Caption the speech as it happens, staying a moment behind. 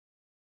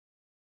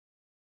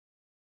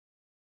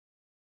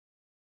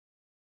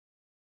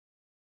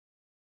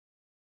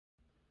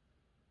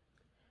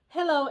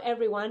Hello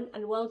everyone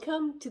and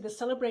welcome to the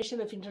celebration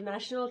of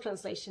International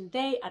Translation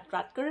Day at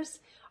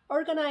Rutgers,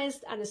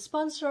 organized and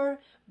sponsored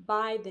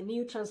by the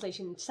New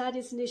Translation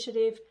Studies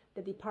Initiative,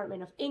 the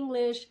Department of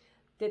English,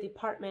 the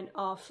Department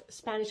of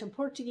Spanish and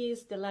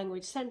Portuguese, the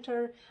Language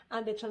Center,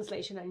 and the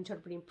Translation and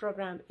Interpreting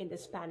Program in the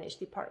Spanish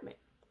Department.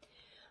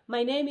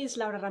 My name is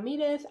Laura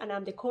Ramirez and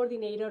I'm the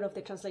coordinator of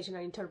the Translation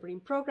and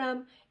Interpreting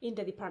Program in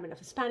the Department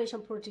of Spanish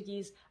and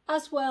Portuguese,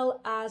 as well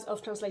as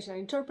of Translation and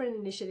Interpreting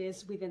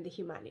initiatives within the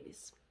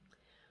humanities.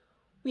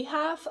 We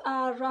have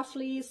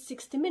roughly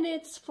 60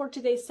 minutes for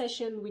today's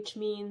session, which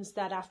means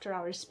that after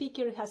our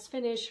speaker has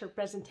finished her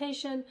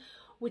presentation,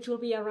 which will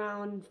be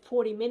around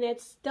 40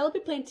 minutes, there'll be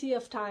plenty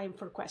of time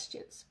for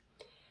questions.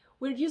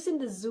 We're using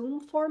the Zoom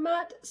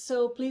format,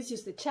 so please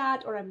use the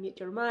chat or unmute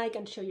your mic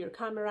and show your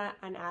camera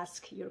and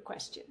ask your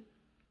question.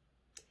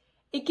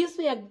 It gives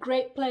me a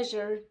great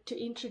pleasure to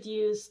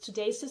introduce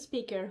today's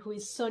speaker, who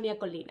is Sonia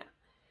Colina.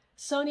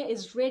 Sonia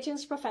is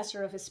Regents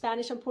Professor of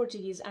Spanish and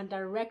Portuguese and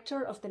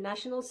Director of the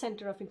National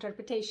Center of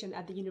Interpretation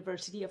at the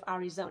University of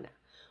Arizona,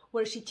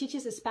 where she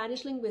teaches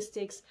Spanish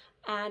linguistics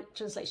and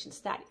translation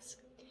studies.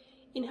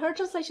 In her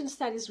translation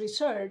studies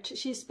research,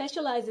 she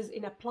specializes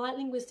in applied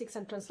linguistics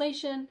and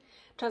translation,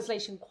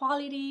 translation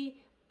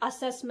quality,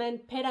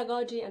 assessment,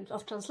 pedagogy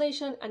of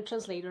translation, and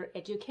translator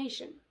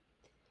education.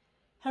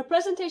 Her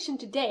presentation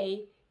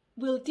today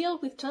will deal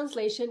with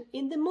translation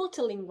in the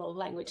multilingual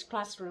language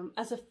classroom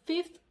as a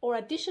fifth or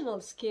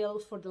additional skill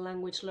for the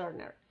language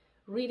learner: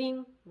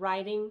 reading,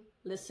 writing,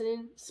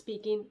 listening,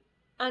 speaking,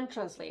 and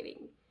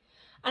translating,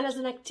 and as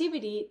an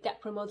activity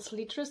that promotes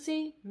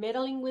literacy,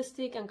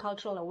 metalinguistic and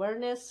cultural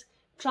awareness,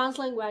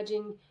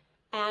 translanguaging,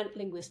 and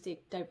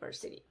linguistic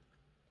diversity.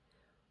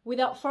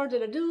 Without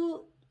further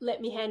ado, let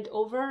me hand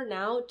over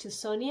now to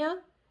Sonia.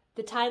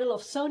 The title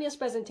of Sonia's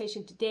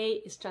presentation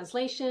today is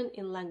Translation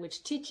in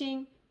Language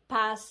Teaching,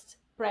 Past,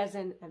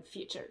 Present, and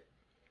Future.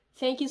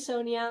 Thank you,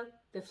 Sonia.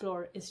 The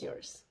floor is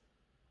yours.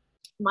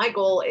 My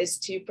goal is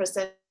to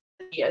present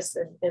ideas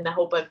in the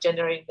hope of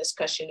generating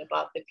discussion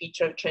about the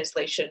future of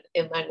translation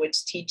in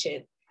language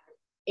teaching.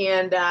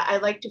 And I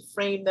like to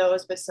frame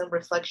those with some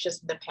reflections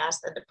in the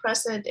past and the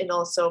present, and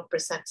also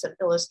present some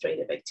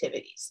illustrative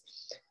activities.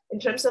 In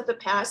terms of the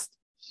past,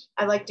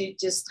 I like to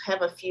just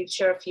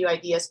share a few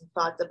ideas and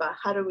thoughts about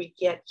how do we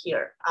get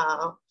here.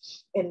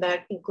 And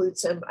that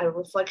includes a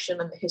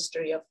reflection on the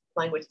history of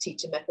language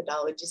teaching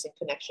methodologies in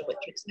connection with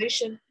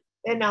translation.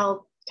 And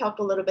I'll talk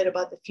a little bit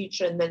about the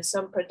future, and then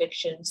some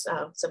predictions,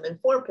 some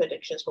informed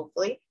predictions,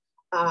 hopefully,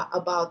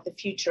 about the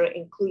future,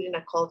 including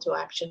a call to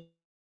action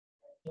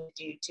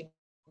to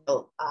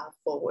go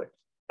forward.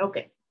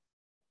 Okay.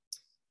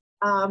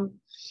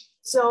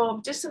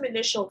 So just some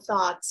initial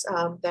thoughts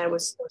that I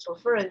was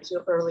referring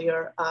to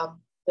earlier,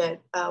 that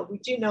we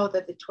do know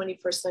that the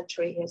 21st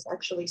century has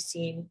actually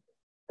seen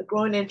a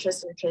growing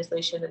interest in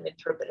translation and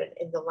interpreting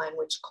in the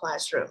language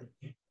classroom.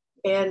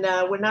 And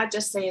we're not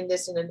just saying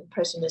this in an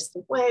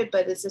impressionistic way,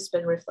 but this has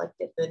been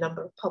reflected in the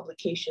number of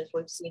publications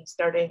we've seen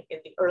starting in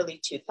the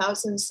early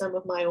 2000s, some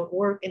of my own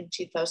work in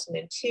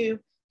 2002.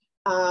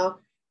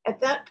 At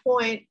that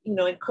point, in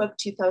Cook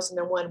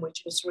 2001,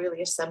 which was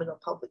really a seminal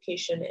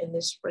publication in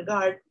this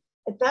regard,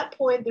 at that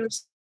point, there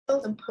was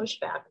still some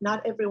pushback.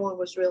 Not everyone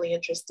was really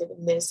interested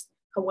in this.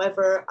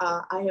 However,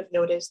 I have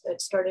noticed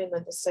that starting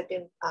in the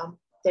second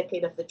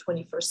decade of the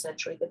 21st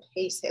century, the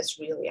pace has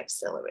really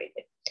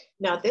accelerated.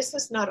 Now, this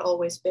has not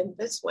always been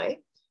this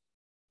way.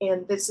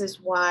 And this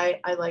is why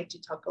I like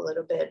to talk a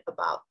little bit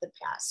about the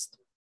past.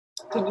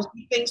 Can you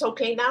see things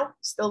okay now?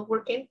 Still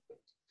working?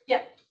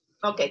 Yeah.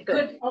 Okay,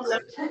 good.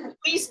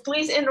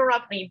 Please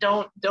interrupt me.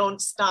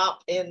 Don't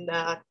stop, and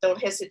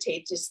don't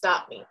hesitate to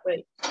stop me,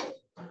 right?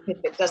 If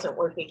it doesn't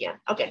work again.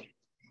 Okay,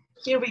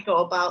 here we go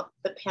about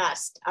the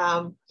past.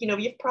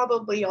 You've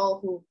probably all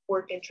who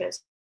work in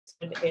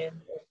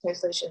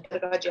translation,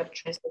 pedagogy of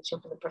translation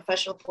from the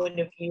professional point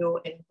of view,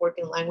 and work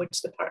in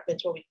language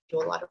departments where we do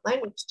a lot of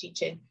language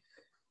teaching.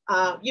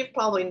 You've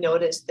probably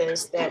noticed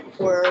this, that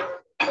for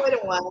quite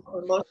a while,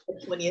 for most of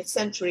the 20th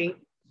century,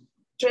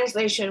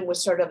 translation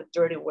was sort of a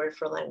dirty word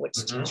for language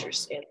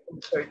teachers and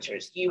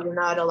researchers. You were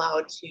not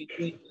allowed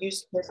to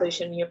use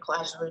translation in your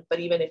classroom, but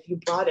even if you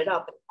brought it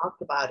up and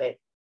talked about it,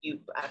 you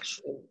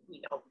actually,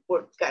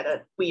 got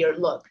a weird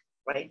look,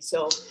 right?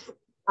 So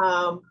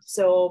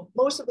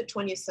most of the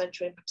 20th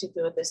century, in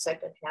particular the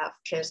second half,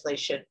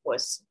 translation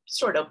was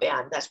sort of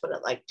banned. That's what I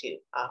like to,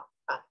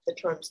 the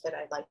terms that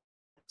I like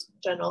in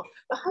general.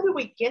 But how do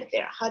we get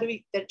there? How do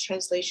the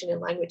translation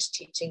in language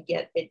teaching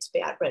get its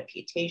bad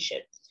reputation?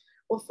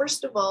 Well,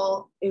 first of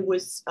all, it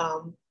was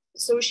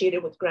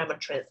associated with grammar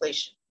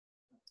translation.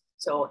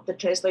 So the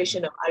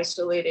translation of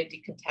isolated,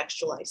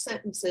 decontextualized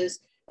sentences,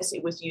 as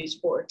it was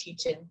used for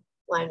teaching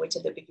language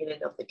at the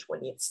beginning of the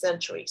 20th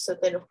century. So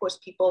then, of course,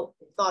 people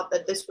thought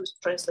that this was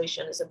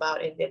translation is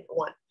about and didn't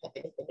want to have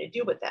anything to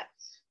do with that.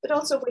 But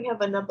also we have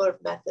a number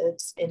of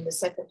methods in the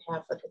second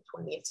half of the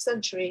 20th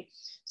century,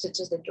 such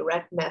as the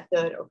direct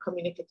method or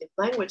communicative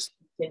language,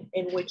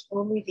 in which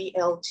only the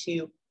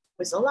L2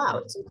 was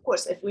allowed. So of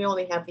course, if we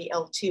only have the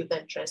L2,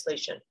 then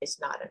translation is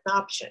not an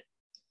option.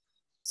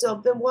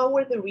 So then what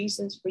were the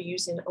reasons for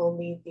using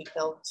only the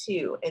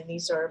L2? And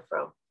these are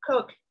from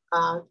Cook,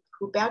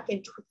 who back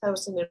in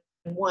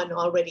 2001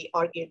 already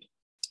argued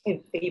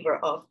in favor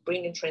of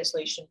bringing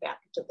translation back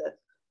into the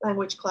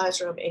language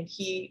classroom. And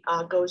he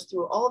goes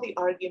through all the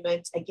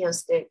arguments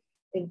against it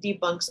and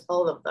debunks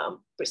all of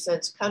them,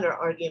 presents counter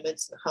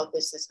arguments on how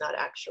this is not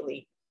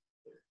actually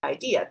the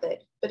idea.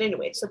 But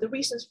anyway, so the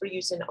reasons for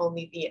using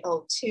only the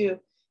L2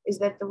 is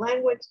that the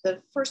language,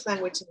 the first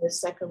language and the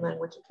second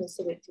language are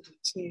considered to be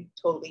two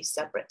totally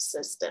separate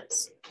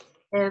systems.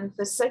 And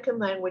the second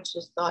language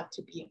is thought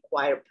to be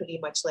acquired pretty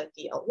much like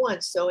the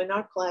L1. So in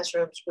our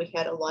classrooms, we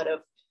had a lot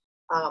of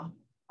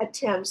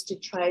attempts to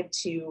try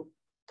to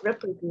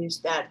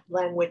reproduce that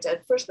language,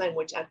 that first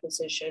language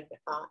acquisition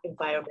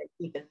environment,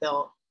 even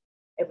though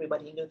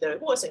everybody knew that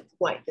it wasn't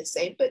quite the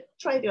same, but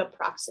try to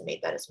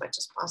approximate that as much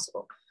as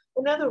possible.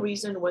 Another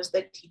reason was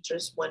that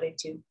teachers wanted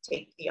to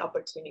take the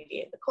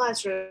opportunity in the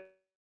classroom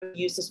to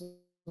use as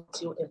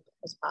much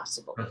as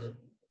possible.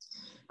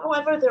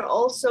 However, there are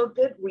also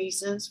good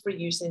reasons for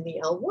using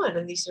the L1,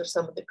 and these are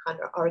some of the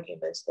counter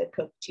arguments that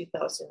Cook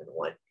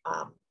 2001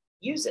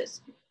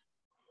 uses.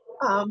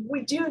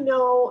 We do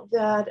know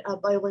that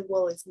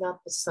bilingual is not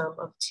the sum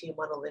of two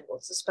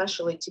monolinguals,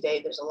 especially today.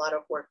 There's a lot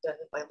of work done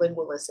in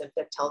bilingualism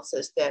that tells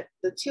us that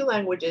the two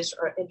languages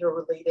are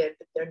interrelated,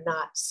 but they're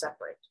not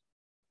separate.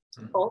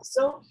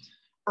 Also,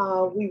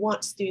 we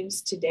want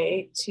students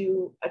today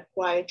to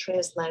acquire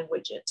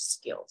translanguaging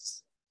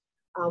skills.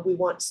 We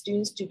want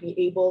students to be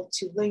able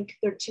to link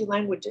their two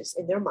languages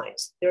in their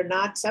minds. They're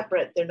not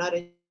separate. They're not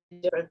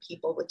different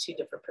people with two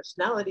different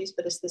personalities,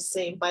 but it's the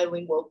same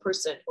bilingual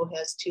person who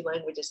has two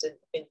languages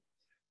in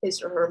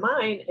his or her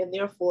mind. And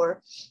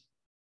therefore,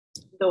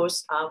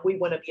 those we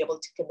want to be able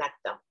to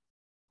connect them.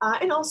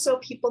 And also,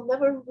 people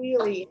never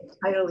really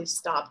entirely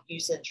stopped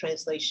using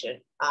translation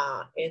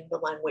in the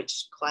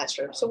language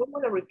classroom. So we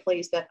want to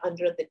replace that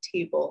under the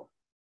table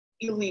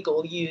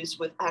illegal use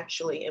with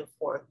actually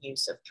informed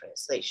use of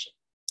translation.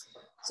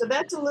 So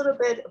that's a little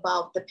bit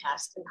about the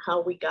past and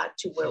how we got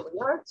to where we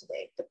are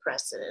today, the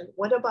present.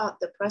 What about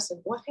the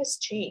present? What has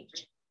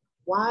changed?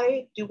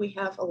 Why do we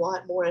have a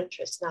lot more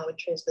interest now in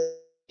translation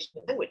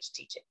and language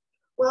teaching?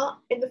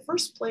 Well, in the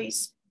first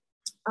place,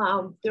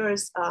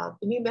 there's the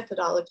new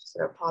methodologies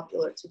that are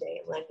popular today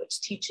in language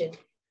teaching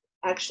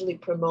actually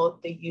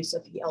promote the use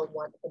of the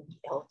L1 and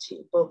the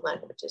L2, both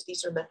languages.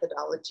 These are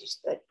methodologies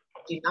that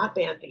do not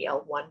ban the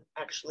L1,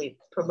 actually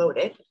promote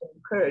it and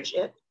encourage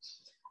it.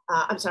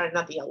 I'm sorry,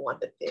 not the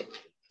L1, but the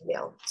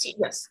L2.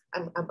 Yes,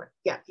 I'm right.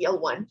 Yeah, the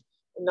L1,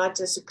 not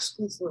just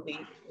exclusively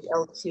the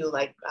L2,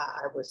 like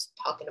I was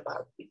talking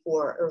about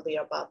before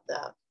earlier about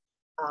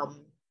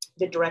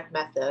the direct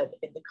method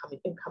in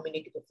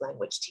communicative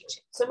language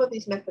teaching. Some of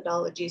these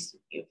methodologies,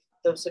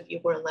 those of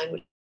you who are in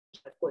language,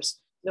 of course,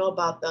 know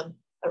about them,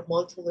 are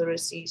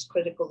multiliteracies,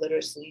 critical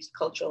literacies,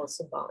 cultural and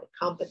symbolic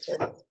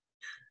competence.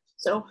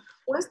 So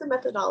once the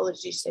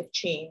methodologies have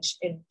changed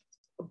and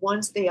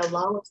once they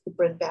allow us to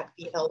bring back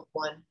the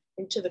L1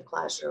 into the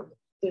classroom,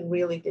 then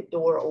really the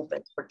door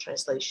opens for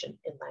translation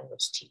in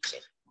language teaching.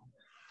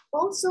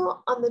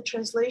 Also on the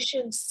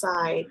translation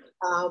side,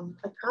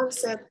 a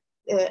concept,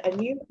 a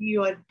new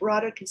view, a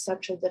broader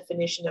conceptual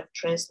definition of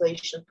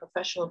translation,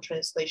 professional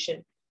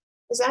translation,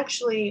 has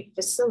actually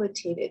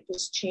facilitated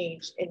this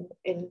change.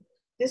 And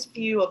this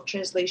view of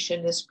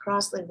translation is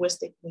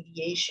cross-linguistic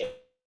mediation,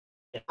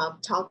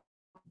 talk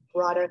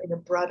broader in a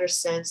broader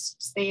sense,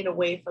 staying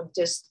away from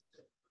just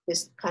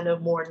this kind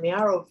of more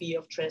narrow view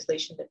of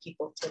translation that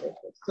people tend to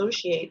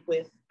associate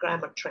with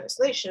grammar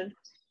translation.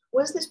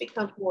 Once this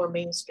becomes more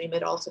mainstream,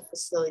 it also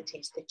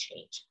facilitates the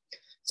change.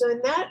 So in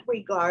that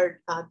regard,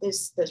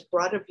 this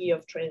broader view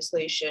of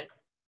translation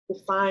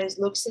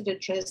looks at a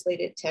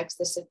translated text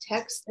as a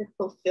text that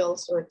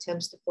fulfills or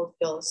attempts to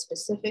fulfill a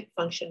specific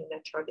function in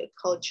a target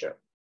culture.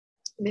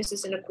 And this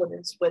is in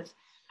accordance with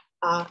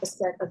a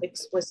set of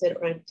explicit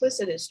or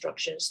implicit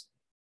instructions.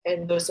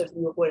 And those of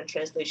you who are in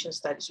translation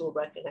studies will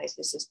recognize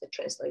this is the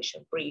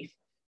translation brief.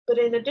 But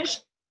in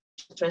addition,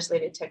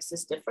 translated text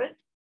is different.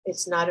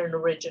 It's not an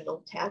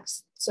original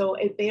text. So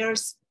it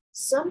bears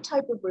some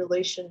type of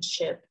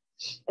relationship,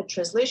 a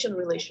translation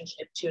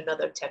relationship to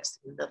another text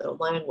in another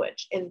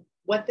language. And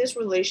what this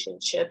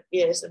relationship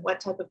is and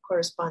what type of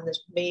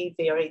correspondence may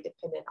vary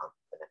depending on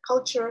the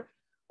culture,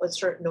 on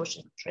certain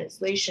notions of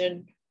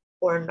translation,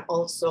 or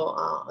also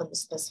on the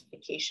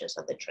specifications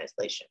of the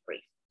translation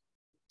brief.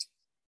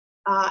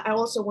 I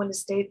also want to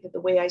state that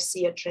the way I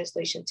see a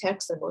translation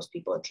text, and most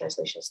people in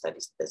translation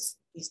studies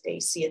these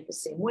days see it the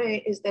same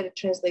way, is that a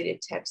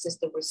translated text is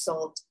the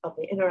result of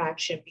the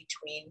interaction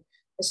between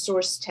a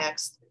source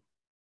text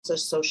and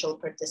social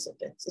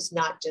participants. It's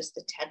not just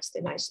the text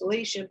in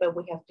isolation, but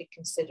we have to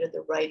consider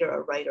the writer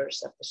or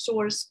writers of the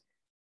source,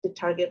 the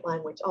target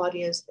language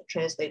audience, the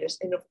translators,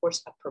 and of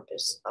course, a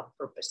purpose of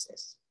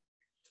purposes.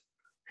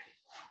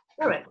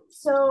 All right,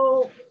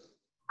 so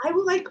I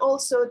would like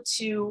also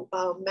to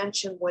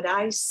mention what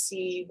I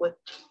see, what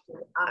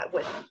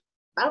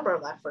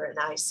Barbara Leffer and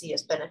I see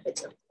as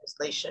benefits of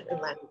translation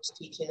and language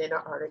teaching in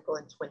our article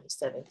in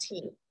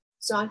 2017.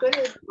 So I'm going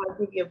to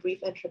give you a brief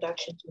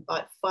introduction to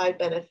about 5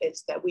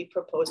 benefits that we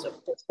propose.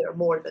 Of course, there are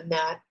more than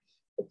that,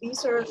 but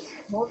these are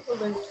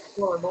multilingual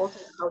or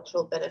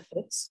multicultural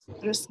benefits.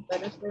 There's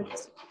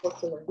benefits,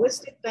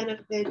 multilinguistic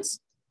benefits.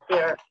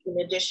 There are,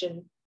 in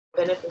addition,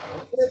 benefits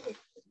of literature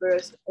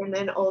speakers, and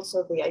then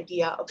also the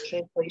idea of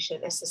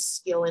translation as a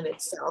skill in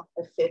itself,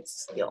 a fifth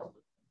skill.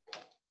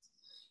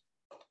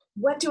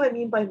 What do I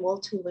mean by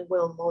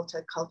multilingual and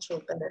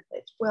multicultural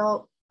benefits?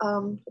 Well, I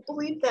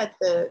believe that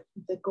the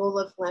goal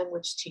of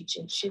language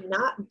teaching should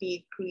not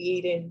be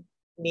creating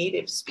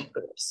native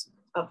speakers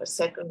of a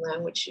second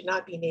language, should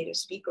not be native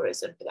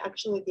speakerism, but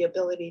actually the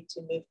ability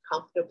to move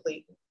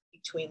comfortably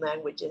between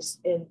languages.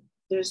 And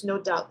there's no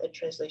doubt that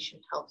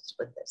translation helps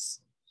with this.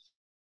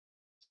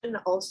 And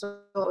also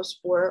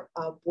for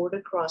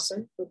border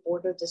crossing, for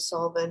border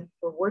dissolving,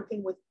 for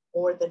working with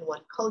more than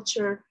one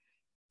culture,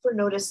 for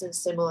noticing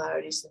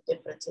similarities and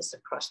differences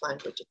across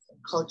languages and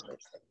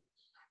cultures.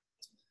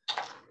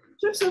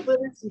 In terms of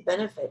literacy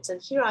benefits,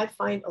 and here I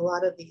find a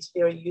lot of these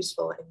very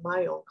useful in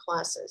my own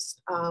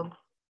classes.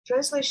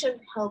 Translation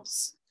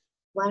helps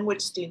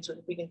language students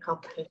with reading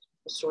comprehension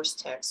of source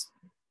text.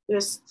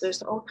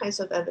 There's all kinds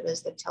of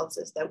evidence that tells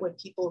us that when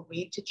people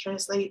read to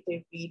translate,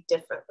 they read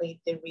differently,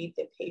 they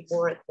pay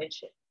more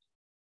attention.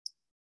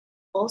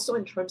 Also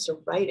in terms of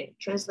writing,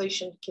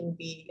 translation can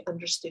be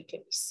understood,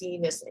 can be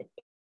seen as an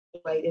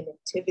writing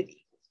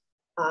activity.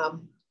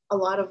 A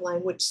lot of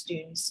language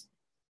students,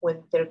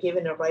 when they're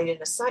given a writing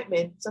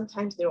assignment,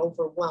 sometimes they're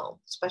overwhelmed,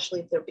 especially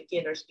if they're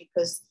beginners,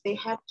 because they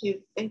have to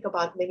think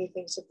about many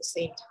things at the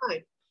same time.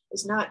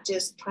 It's not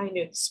just trying to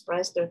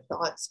express their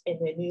thoughts in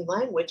a new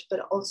language, but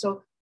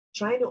also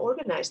trying to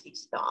organize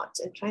these thoughts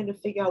and trying to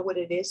figure out what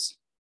it is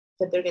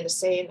that they're going to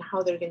say and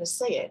how they're going to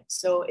say it.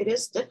 So it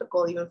is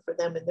difficult even for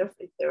them, and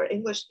if they're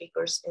English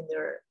speakers in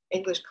their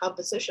English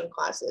composition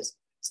classes,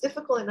 it's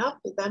difficult enough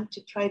for them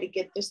to try to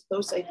get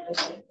those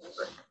ideas.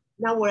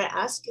 Now we're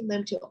asking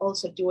them to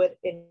also do it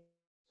in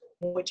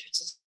language, which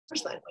is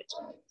first language.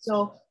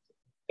 So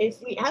if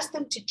we ask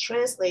them to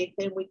translate,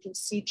 then we can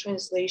see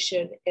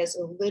translation as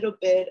a little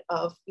bit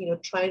of,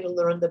 trying to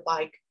learn the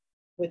bike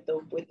with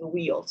the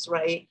wheels,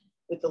 right?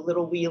 With the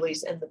little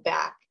wheelies in the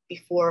back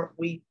before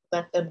we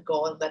let them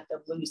go and let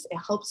them loose. It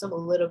helps them a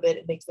little bit.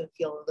 It makes them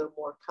feel a little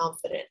more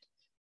confident.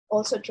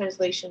 Also,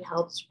 translation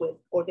helps with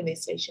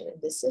organization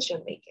and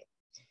decision making.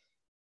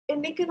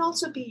 And it can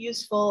also be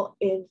useful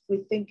if we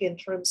think in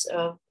terms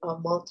of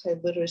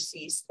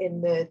multiliteracies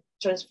in the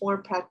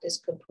transform practice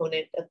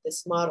component of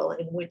this model,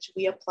 in which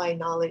we apply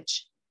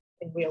knowledge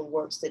in real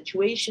world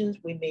situations,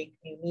 we make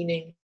new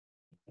meaning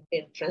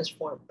and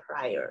transform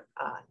prior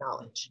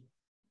knowledge.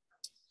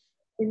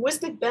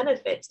 Linguistic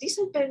benefits, these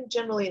have been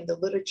generally in the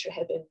literature,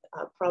 have been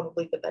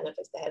probably the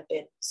benefits that have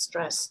been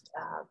stressed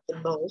the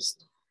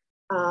most.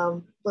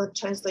 But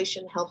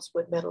translation helps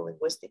with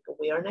metalinguistic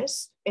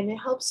awareness, and it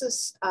helps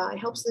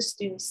the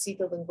students see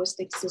the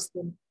linguistic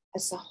system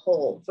as a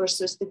whole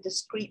versus the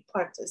discrete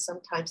parts that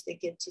sometimes they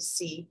get to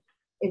see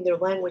in their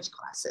language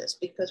classes,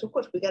 because of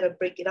course we got to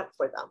break it up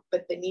for them,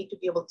 but they need to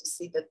be able to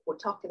see that we're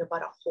talking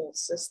about a whole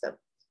system.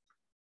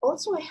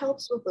 Also, it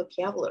helps with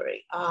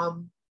vocabulary.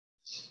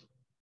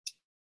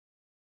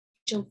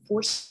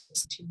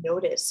 Forces to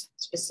notice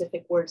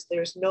specific words.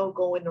 There's no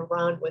going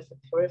around with a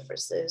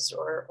periphrasis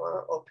or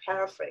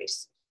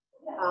paraphrase.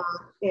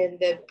 And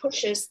that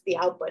pushes the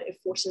output.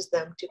 It forces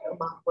them to come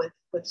up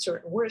with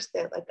certain words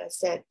that, like I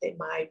said, they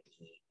might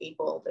be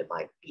able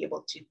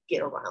to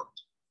get around.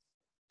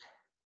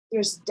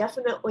 There's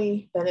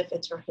definitely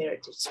benefits for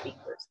heritage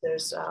speakers.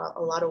 There's a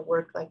lot of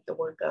work, like the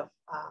work of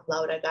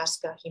Laura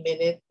Gasca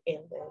Jimenez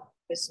and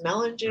Chris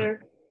Mellinger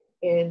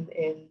in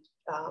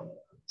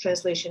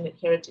translation and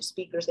heritage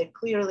speakers, that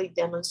clearly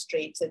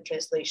demonstrates that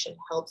translation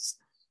helps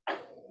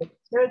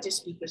heritage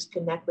speakers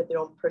connect with their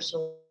own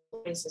personal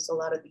experiences. A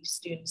lot of these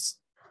students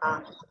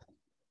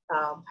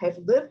have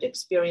lived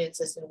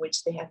experiences in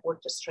which they have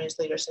worked as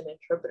translators and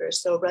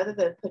interpreters. So rather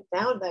than put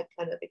down that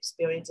kind of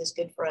experience, it's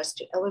good for us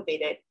to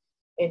elevate it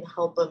and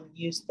help them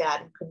use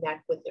that and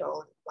connect with their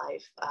own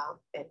life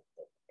and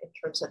in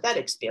terms of that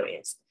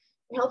experience.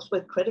 It helps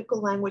with critical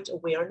language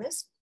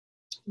awareness,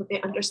 with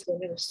the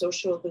understanding of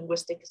social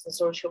linguistic and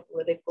social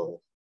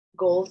political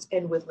goals,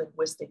 and with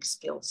linguistic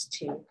skills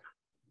too.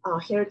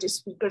 Heritage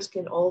speakers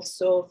can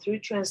also, through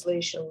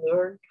translation,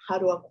 learn how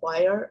to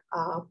acquire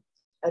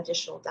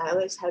additional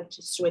dialects, how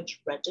to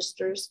switch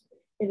registers,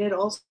 and it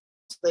also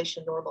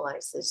translation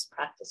normalizes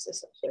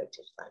practices of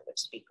heritage language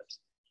speakers.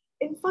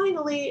 And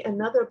finally,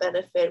 another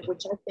benefit,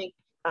 which I think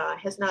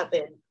has not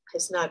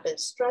been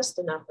stressed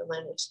enough in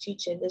language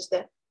teaching, is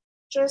that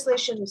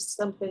translation is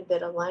something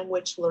that a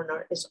language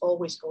learner is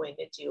always going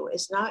to do.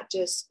 It's not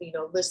just,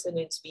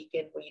 listening,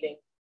 speaking, reading,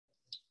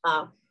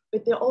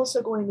 but they're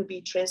also going to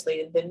be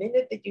translating. The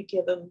minute that you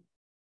give them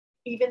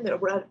even the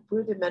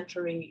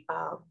rudimentary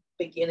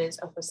beginnings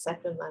of a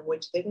second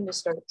language, they're going to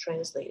start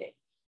translating.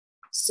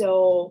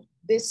 So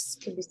this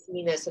can be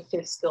seen as a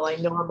fifth skill. I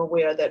know I'm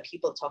aware that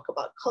people talk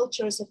about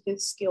culture as a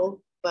fifth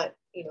skill, but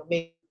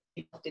maybe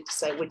you have to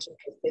decide which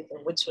one's the fifth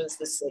and which one's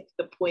the sixth.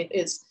 The point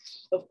is,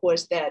 of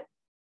course, that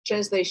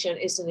translation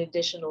is an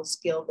additional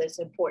skill that's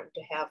important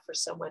to have for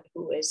someone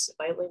who is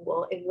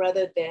bilingual. And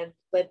rather than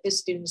let the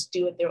students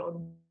do it their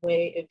own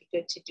way, it'd be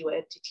good to do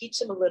it, to teach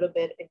them a little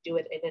bit and do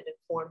it in an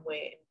informed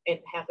way and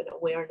have an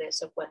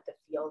awareness of what the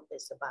field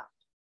is about.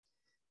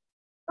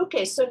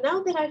 Okay, so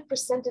now that I've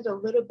presented a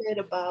little bit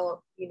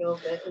about,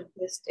 the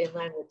interest in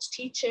language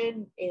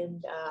teaching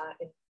and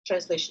in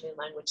translation in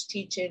language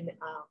teaching,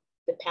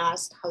 the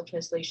past, how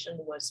translation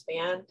was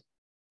banned,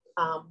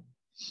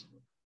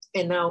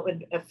 and now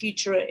in a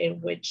future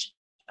in which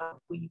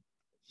we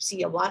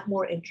see a lot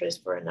more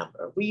interest for a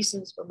number of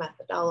reasons, for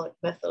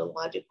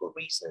methodological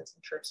reasons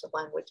in terms of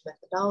language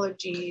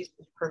methodologies,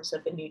 in terms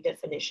of a new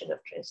definition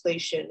of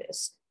translation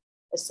as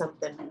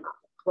something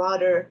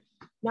broader.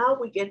 Now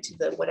we get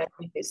to what I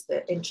think is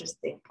the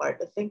interesting part,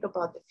 to think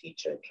about the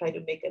future and try to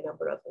make a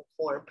number of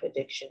informed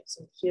predictions.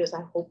 And here's,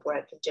 I hope, where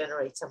I can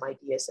generate some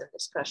ideas and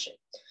discussion.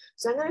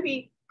 So I'm going to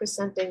be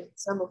presenting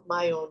some of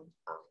my own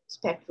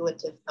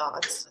speculative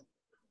thoughts,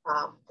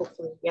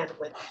 hopefully again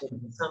with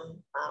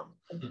some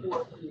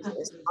informed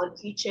uses on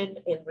teaching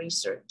and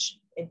research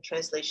in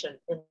translation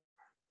and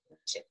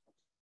teaching.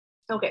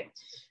 Okay,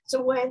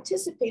 so what I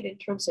anticipate in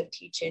terms of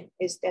teaching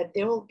is that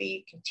there will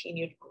be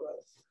continued growth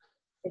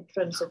in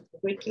terms of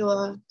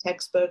curricula,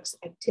 textbooks,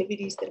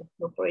 activities that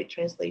incorporate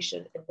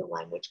translation in the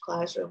language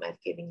classroom. I've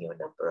given you a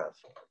number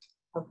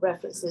of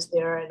references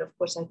there, and of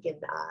course I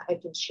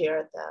can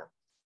share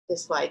the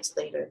slides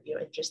later if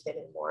you're interested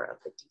in more of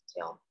the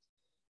detail.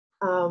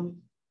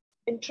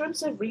 In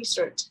terms of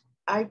research,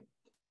 I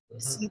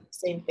see the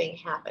same thing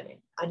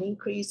happening, an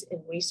increase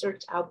in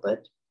research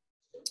output.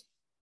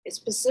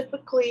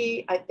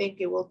 Specifically, I think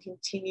it will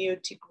continue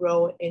to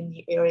grow in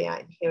the area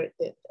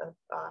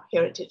of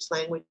heritage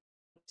language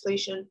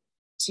translation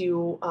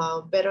to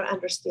better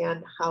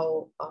understand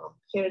how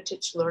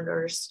heritage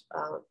learners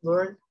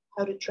learn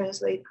how to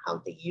translate,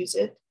 how they use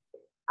it.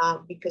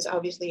 Because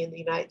obviously in the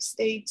United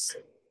States,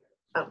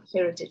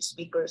 heritage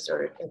speakers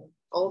are in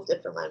all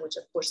different languages.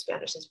 Of course,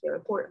 Spanish is very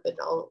important, but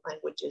all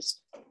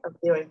languages are a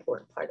very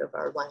important part of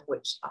our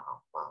language.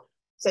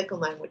 Second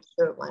language,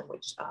 third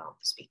language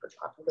speaker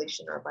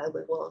population, our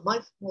bilingual and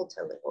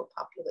multilingual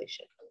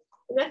population.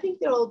 And I think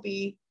there will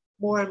be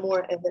more and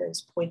more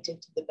evidence pointing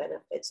to the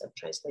benefits of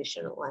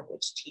translation and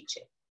language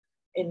teaching.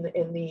 In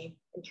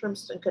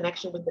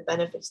connection with the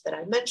benefits that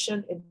I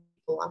mentioned, and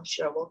people I'm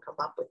sure will come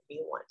up with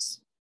new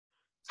ones.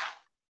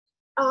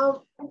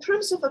 In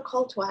terms of a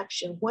call to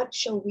action, what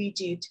shall we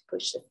do to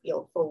push the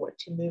field forward,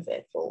 to move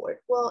it forward?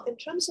 Well, in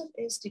terms of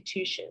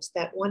institutions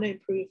that want to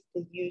improve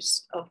the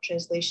use of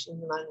translation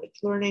in language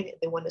learning,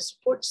 they want to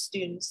support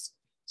students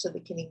so they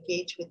can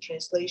engage with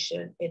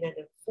translation in an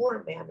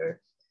informed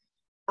manner,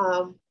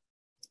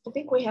 I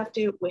think we have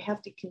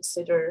to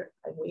consider,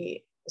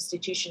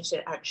 institutions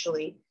that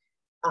actually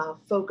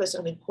focus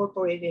on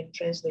incorporating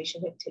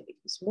translation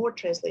activities, more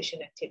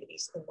translation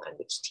activities in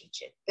language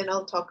teaching. Then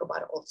I'll talk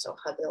about also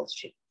how they'll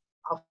should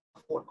offer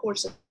more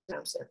course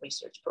programs and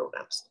research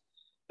programs.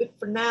 But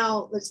for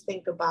now, let's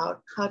think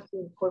about how to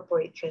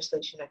incorporate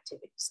translation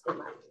activities in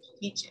language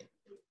teaching.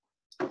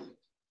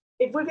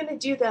 If we're going to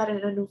do that in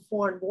an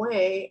informed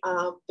way,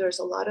 there's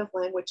a lot of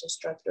language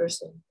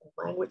instructors and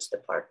language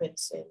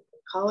departments in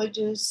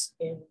colleges,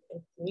 in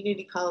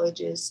community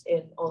colleges,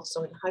 and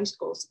also in high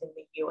schools in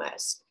the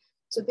US.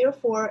 So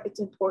therefore, it's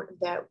important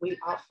that we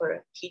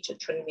offer teacher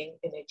training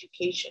and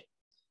education.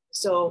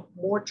 So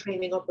more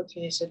training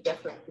opportunities are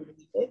definitely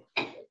needed.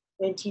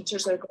 And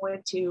teachers are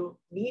going to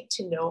need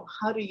to know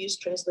how to use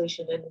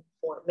translation in an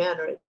informed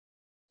manner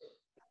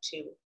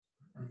to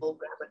full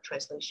grammar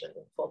translation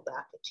and fall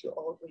back into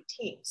old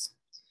routines.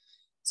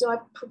 So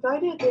I've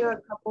provided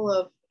there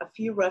a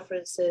few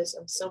references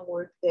of some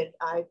work that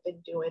I've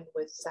been doing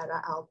with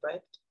Sarah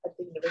Albrecht at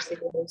the University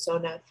of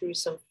Arizona through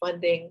some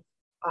funding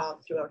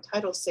through our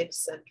Title VI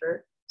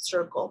Center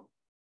Circle.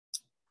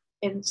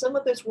 And some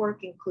of this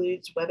work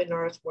includes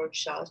webinars,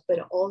 workshops, but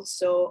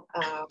also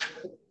a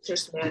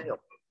teacher's manual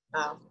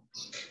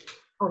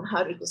on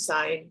how to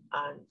design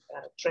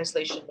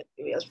translation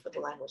materials for the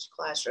language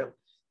classroom.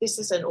 This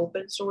is an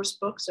open source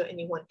book, so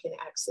anyone can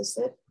access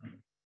it.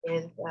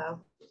 And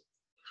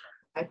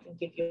I can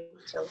give you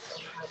details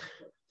on how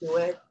to do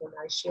it when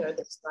I share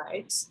the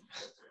slides.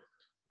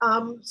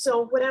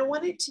 So what I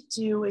wanted to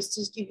do is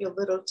just give you a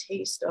little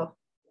taste of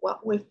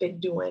what we've been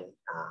doing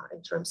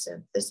in terms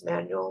of this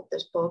manual,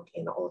 this book,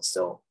 and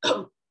also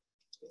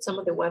some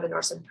of the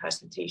webinars and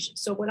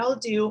presentations. So what I'll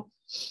do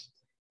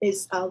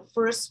is I'll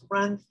first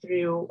run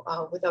through,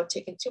 without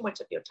taking too much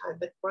of your time,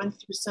 but run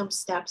through some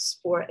steps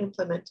for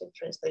implementing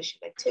translation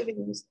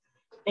activities,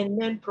 and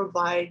then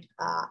provide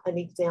an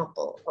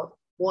example of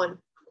one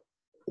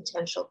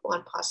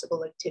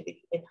possible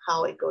activity and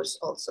how it goes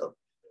also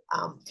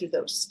through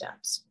those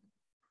steps.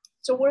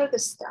 So what are the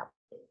steps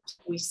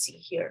we see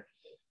here?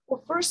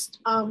 Well, first,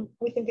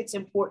 we think it's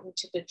important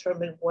to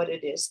determine what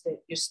it is that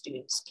your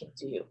students can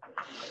do.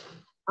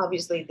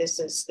 Obviously, this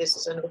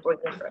is a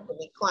no-brainer for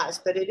any class,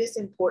 but it is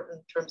important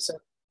in terms of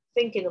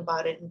thinking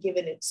about it and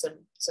giving it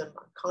some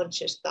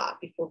conscious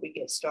thought before we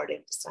get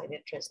started to sign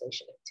in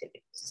translation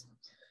activities.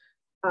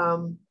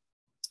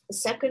 The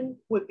second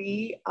would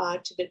be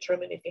to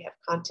determine if you have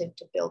content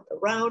to build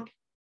around.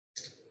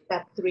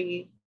 Step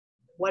 3,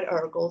 what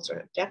are our goals or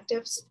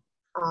objectives?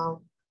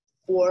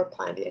 4,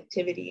 plan the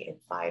activity, and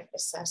 5,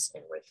 assess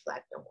and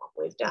reflect on what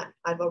we've done.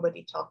 I've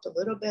already talked a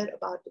little bit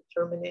about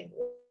determining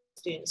what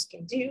students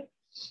can do.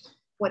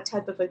 What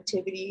type of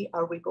activity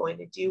are we going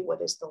to do?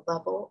 What is the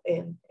level?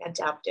 And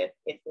adapt it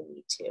if we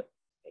need to.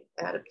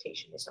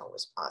 Adaptation is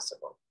always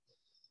possible.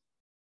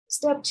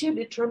 Step 2,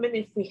 determine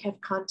if we have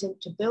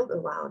content to build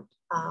around.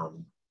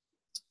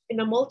 In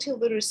a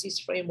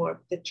multi-literacies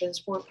framework, the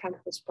transform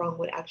practice prong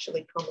would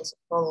actually come as a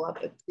follow-up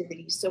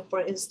activity. So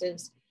for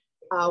instance,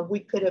 we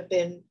could have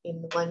been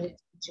in the language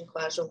teaching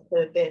classroom,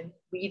 could have been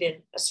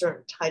reading a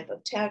certain type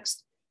of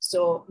text.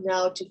 So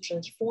now to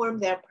transform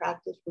that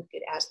practice, we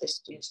could ask the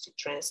students to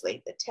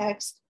translate the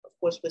text, of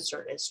course, with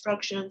certain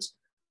instructions,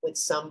 with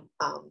some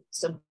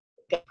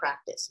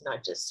practice,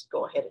 not just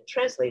go ahead and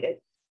translate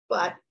it.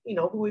 But, you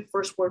know, we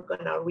first work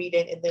on our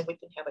reading, and then we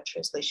can have a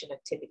translation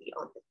activity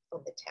on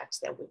the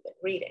text that we've been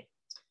reading.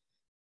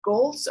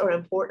 Goals are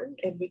important,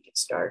 and we could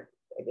start,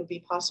 it would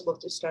be possible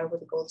to start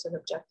with the goals and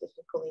objectives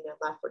in Colina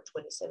Lab for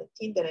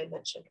 2017 that I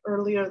mentioned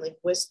earlier,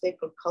 linguistic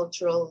or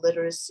cultural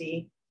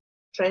literacy,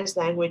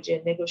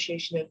 translanguaging,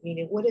 negotiation of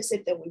meaning. What is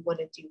it that we want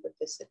to do with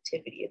this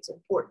activity? It's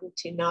important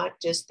to not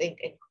just think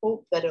and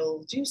hope that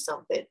it'll do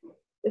something,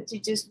 but to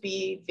just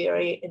be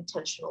very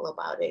intentional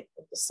about it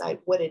and decide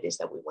what it is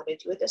that we want to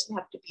do. It doesn't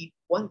have to be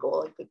one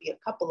goal, it could be a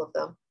couple of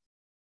them.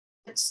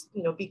 Let's,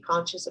 you know, be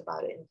conscious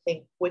about it and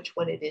think which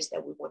one it is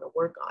that we want to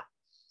work on.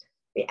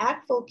 The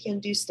ACTFL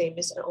can-do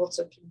statements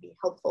also can be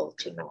helpful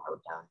to narrow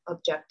down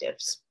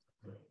objectives.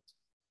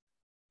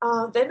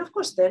 Then, of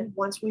course,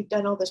 once we've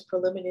done all this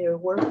preliminary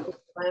work, we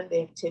plan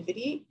the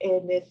activity.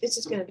 And if this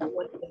is going to be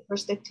one of the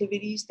first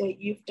activities that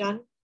you've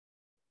done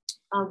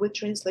with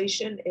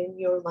translation in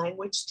your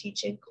language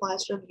teaching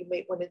classroom, you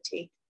might want to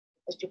take,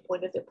 as your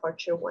point of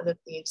departure, one of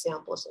the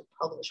examples of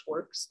published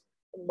works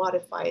and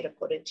modify it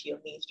according to your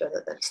needs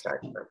rather than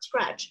start from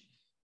scratch.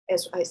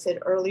 As I said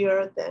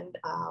earlier, then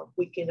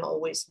we can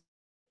always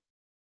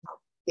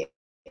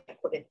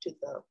according to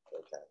the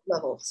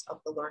levels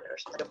of the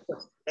learners. But of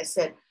course, like I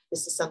said,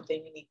 this is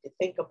something you need to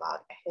think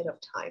about ahead of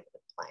time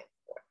and plan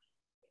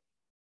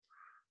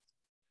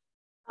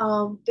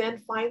for. Then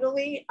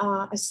finally,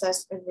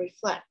 assess and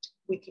reflect.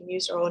 We can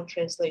use our own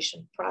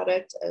translation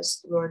product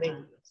as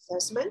learning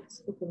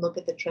assessments. We can look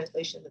at the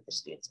translation that the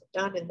students have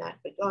done in that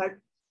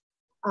regard.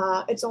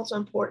 It's also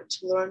important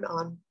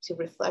to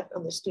reflect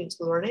on the students'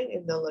 learning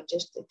and the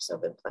logistics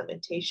of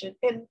implementation.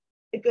 And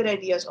a good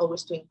idea is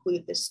always to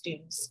include the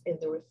students in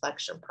the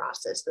reflection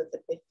process so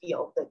that they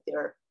feel that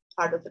they're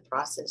part of the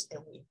process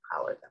and we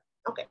empower them.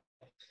 Okay,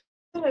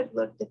 and I've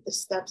looked at the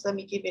steps. Let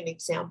me give you an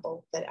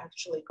example that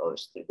actually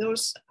goes through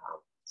those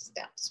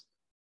steps.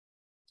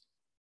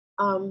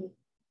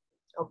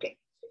 Okay,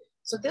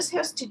 so this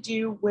has to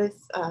do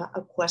with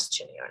a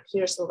questionnaire.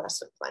 Here's the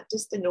lesson plan,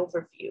 just an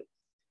overview.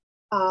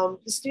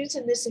 The students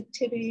in this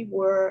activity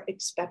were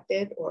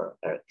expected or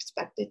are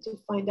expected to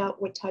find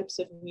out what types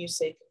of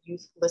music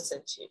youth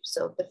listen to.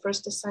 So the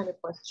first assign a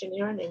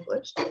questionnaire in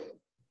English,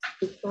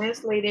 we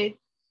translated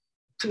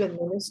to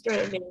administer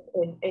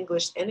in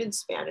English and in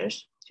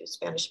Spanish to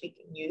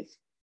Spanish-speaking youth,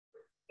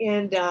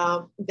 and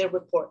they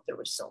report the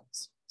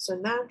results. So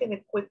now I'm going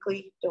to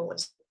quickly, don't want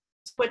to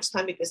spend much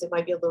time because it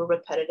might be a little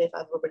repetitive.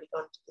 I've already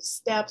gone to the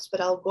steps,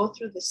 but I'll go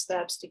through the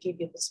steps to give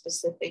you the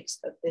specifics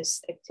of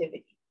this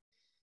activity.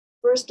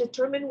 First,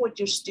 determine what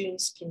your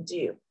students can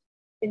do.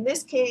 In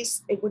this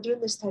case, if we're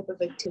doing this type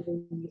of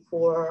activity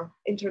for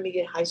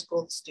intermediate high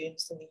school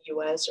students in the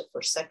US or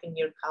for second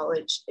year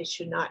college, they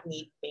should not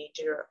need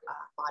major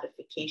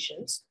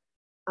modifications.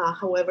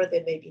 However,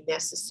 they may be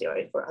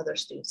necessary for other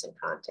students in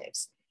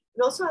context.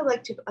 And also I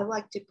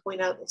like to point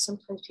out that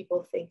sometimes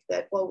people think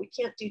that, well, we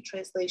can't do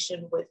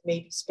translation with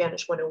maybe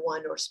Spanish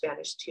 101 or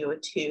Spanish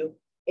 202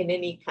 in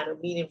any kind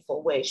of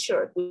meaningful way.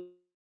 Sure, we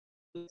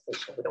don't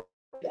do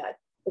that.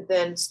 But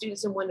then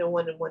students in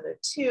 101 and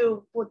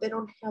 102, well, they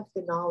don't have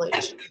the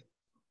knowledge,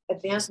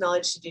 advanced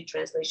knowledge to do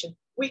translation.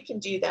 We can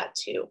do that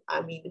too.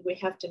 I mean, we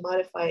have to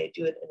modify it,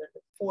 do it in an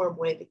informed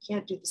way. They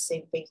can't do the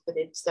same things, but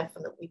it's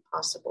definitely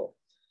possible.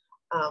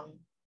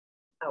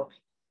 Okay.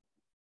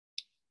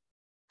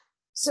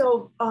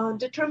 So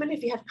determine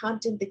if you have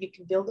content that you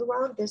can build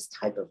around. This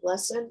type of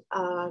lesson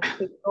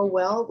could go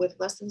well with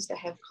lessons that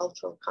have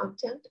cultural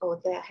content or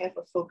that have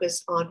a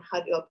focus on how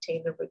to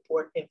obtain and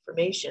report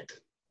information.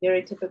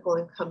 Very typical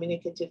in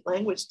communicative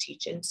language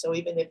teaching. So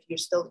even if you're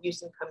still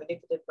using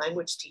communicative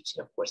language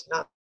teaching, of course,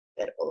 not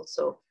that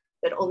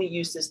only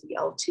uses the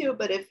L2,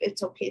 but if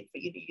it's okay for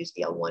you to use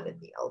the L1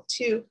 and the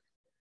L2,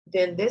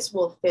 then this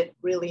will fit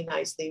really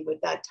nicely with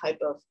that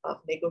type of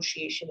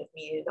negotiation of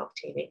meaning,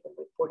 obtaining and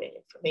reporting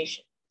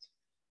information.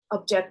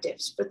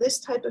 Objectives. For this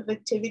type of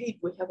activity,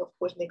 we have, of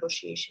course,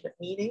 negotiation of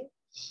meaning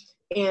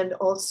and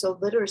also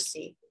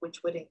literacy,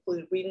 which would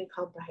include reading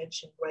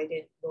comprehension,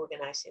 writing,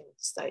 organizing, and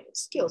deciding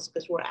skills,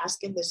 because we're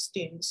asking the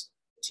students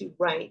to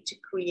write, to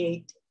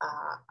create a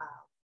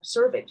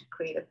survey, to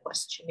create a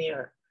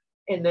questionnaire.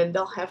 And then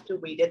they'll have to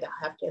read it, they'll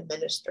have to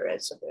administer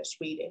it. So there's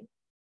reading.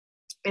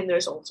 And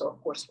there's also,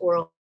 of course,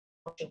 oral,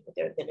 where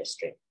they're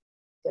administering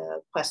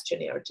the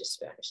questionnaire to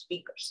Spanish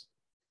speakers.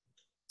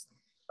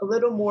 A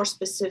little more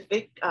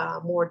specific,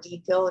 more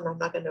detail, and I'm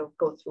not going to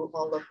go through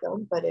all of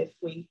them, but if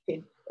we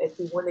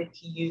wanted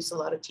to use, a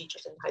lot of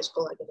teachers in high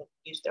school are going to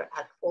use their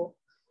actual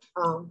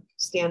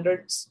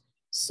standards.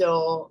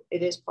 So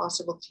it is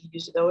possible to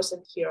use those.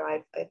 And here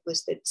I've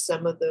listed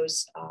some of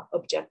those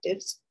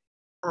objectives.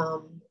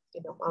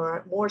 You know,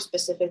 are more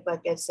specific,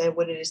 like I said,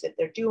 what it is that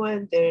they're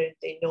doing.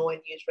 They know and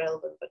use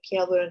relevant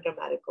vocabulary and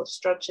grammatical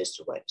structures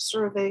to write a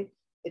survey.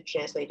 They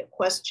translate a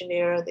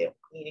questionnaire. They'll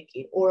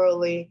communicate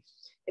orally.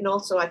 And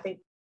also, I think,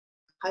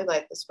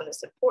 highlight this one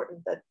is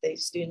important, that the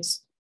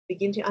students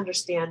begin to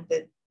understand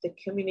that the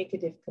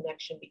communicative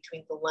connection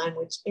between the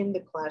language in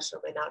the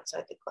classroom and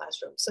outside the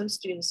classroom. Some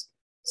students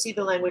see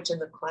the language in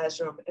the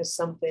classroom as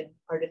something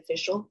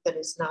artificial that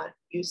is not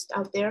used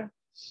out there.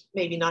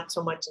 Maybe not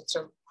so much in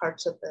some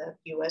parts of the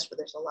US where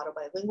there's a lot of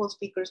bilingual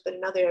speakers, but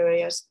in other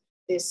areas,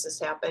 this has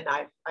happened.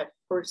 I've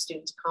heard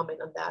students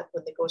comment on that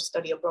when they go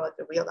study abroad,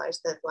 they realize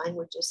that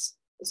language is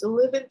a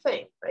living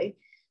thing, right?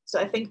 So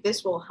I think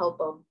this will help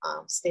them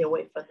stay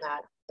away from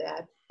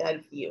that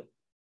view.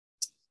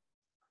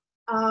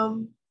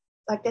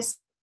 Like I said,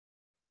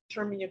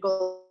 determine your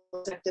goals,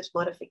 objectives,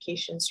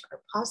 modifications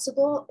are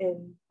possible.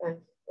 And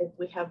if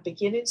we have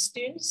beginning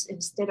students,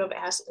 instead of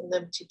asking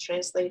them to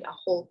translate a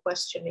whole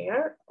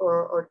questionnaire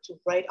or to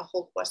write a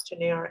whole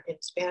questionnaire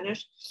in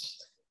Spanish,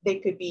 they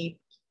could be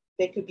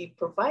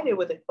provided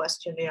with a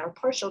questionnaire, a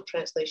partial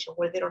translation,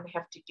 where they don't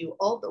have to do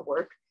all the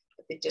work,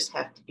 but they just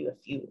have to do a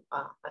few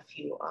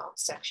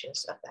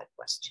sections of that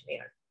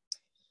questionnaire.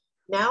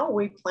 Now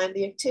we plan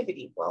the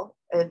activity. Well,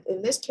 and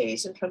in this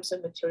case, in terms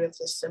of materials,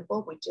 it's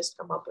simple. We just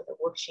come up with a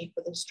worksheet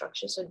with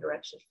instructions and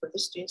directions for the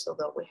students,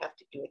 although we have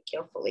to do it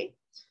carefully,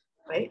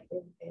 right,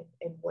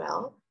 and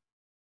well.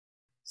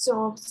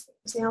 So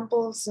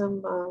examples,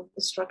 some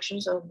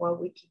instructions on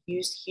what we could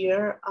use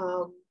here.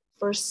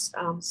 First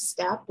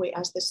step, we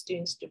ask the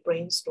students to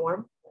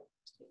brainstorm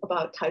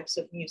about types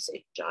of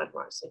music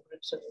genres in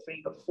groups of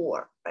 3 or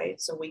 4, right?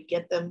 So we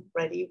get them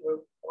ready, we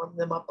warm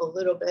them up a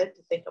little bit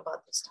to think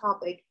about this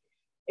topic,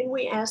 and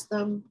we ask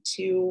them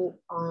to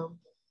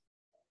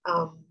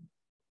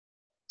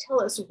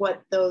tell us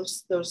what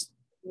those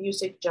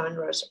music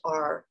genres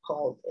are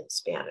called in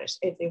Spanish.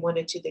 If they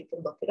wanted to, they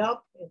can look it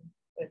up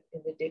in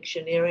the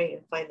dictionary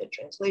and find the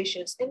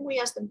translations. And we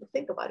ask them to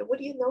think about it. What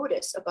do you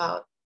notice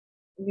about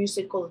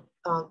musical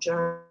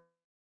genre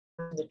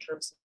in the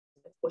terms?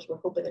 Of course, we're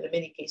hoping that in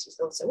many cases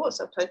they'll say, well,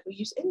 sometimes we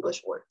use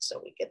English words, so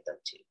we get them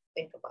to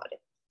think about it.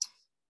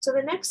 So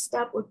the next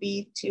step would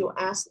be to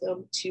ask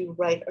them to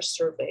write a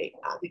survey.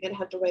 They're going to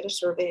have to write a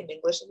survey in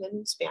English and then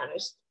in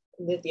Spanish.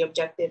 And then the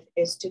objective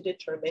is to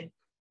determine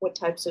what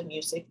types of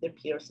music their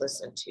peers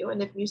listen to,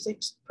 and if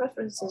music's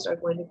preferences are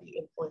going to be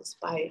influenced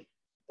by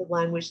the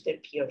language their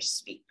peers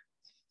speak.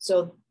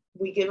 So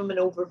we give them an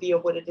overview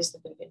of what it is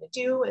that they're going to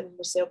do, and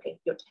we say, okay,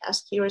 your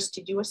task here is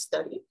to do a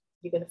study.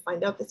 You're going to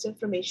find out this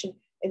information,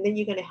 and then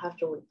you're going to have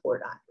to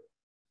report on it.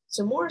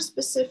 So more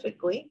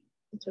specifically,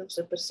 in terms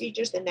of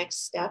procedures, the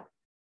next step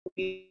will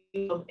be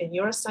in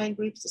your assigned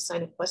groups,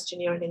 assign a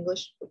questionnaire in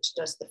English, which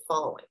does the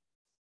following.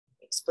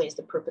 Explains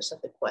the purpose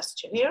of the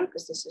questionnaire,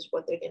 because this is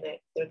what they're gonna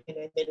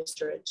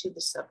administer to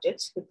the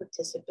subjects, the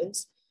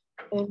participants.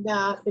 And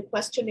the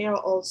questionnaire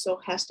also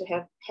has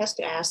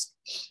to ask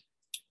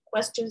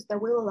questions that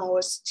will allow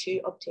us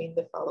to obtain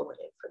the following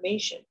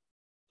information: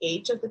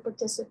 age of the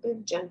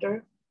participant,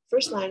 gender,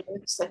 first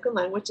language, second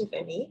language, if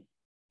any,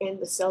 and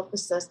the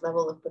self-assessed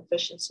level of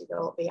proficiency.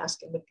 They'll be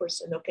asking the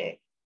person, okay,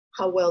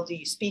 how well do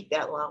you speak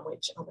that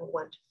language on a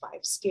 1 to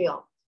 5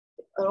 scale?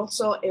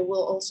 Also, it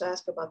will also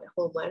ask about the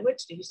home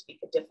language. Do you speak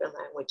a different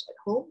language at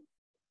home?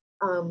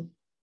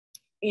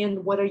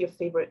 And what are your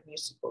favorite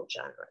musical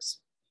genres?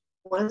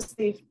 Once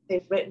they've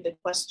written the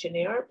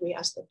questionnaire, we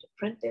ask them to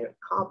print it,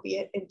 copy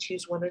it, and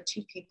choose 1 or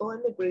 2 people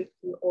in the group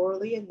who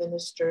orally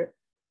administer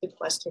the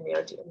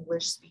questionnaire to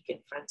English-speaking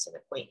friends and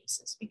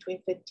acquaintances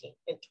between 15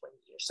 and 20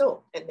 years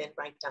old, and then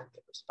write down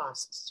the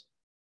responses.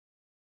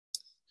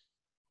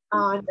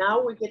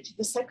 Now we get to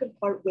the second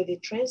part where they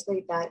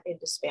translate that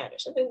into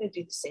Spanish, and then they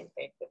do the same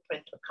thing. They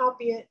print or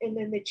copy it, and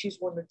then they choose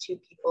 1 or 2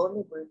 people in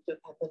the group to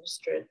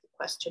administer the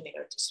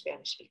questionnaire to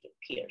Spanish-speaking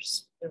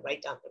peers and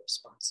write down the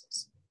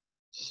responses.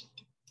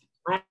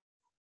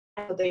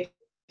 They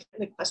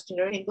the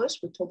questionnaire in English.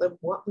 We told them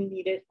what we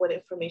needed, what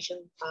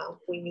information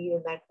we need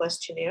in that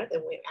questionnaire.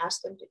 Then we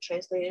asked them to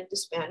translate it into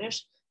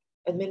Spanish,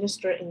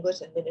 administer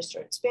English,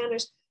 administer in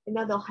Spanish. And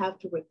now they'll have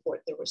to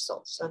report their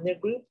results. So on their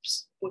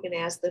groups, we're going to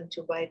ask them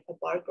to write a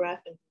bar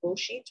graph and flow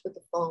sheets with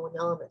the following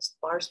elements: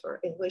 bars for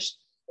English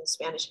and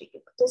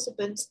Spanish-speaking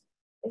participants,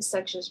 and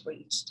sections for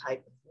each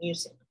type of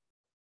music.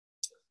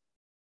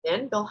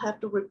 Then they'll have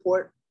to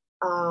report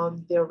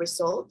their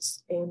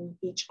results, and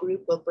each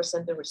group will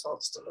present the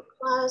results to the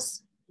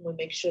class. We'll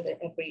make sure that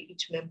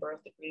each member of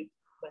the group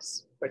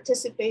must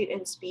participate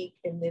and speak,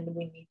 and then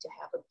we need to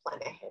have a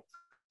plan ahead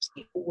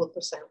who will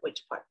present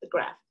which part of the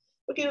graph.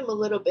 We'll give them a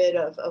little bit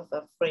of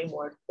a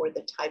framework for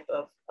the type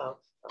of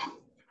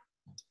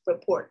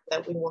report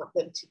that we want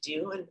them to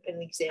do. And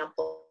an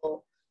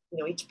example,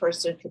 each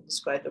person can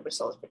describe the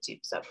results for two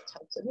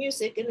types of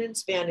music. And in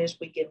Spanish,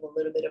 we give them a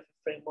little bit of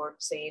a framework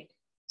saying,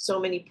 so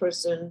many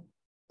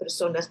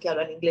personas que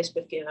hablan inglés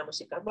prefieren la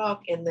música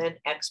rock, and then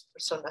X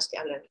personas que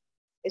hablan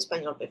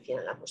español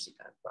prefieren la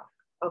música rock.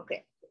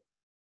 Okay.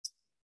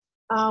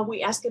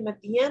 We ask them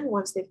at the end,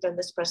 once they've done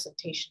this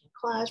presentation in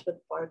class with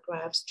bar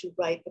graphs, to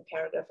write a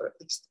paragraph or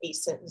at least a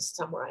sentence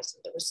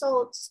summarizing the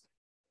results.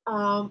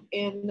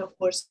 And of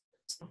course,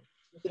 a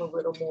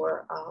little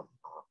more of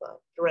a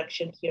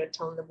direction here,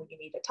 telling them when you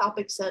need a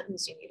topic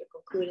sentence, you need a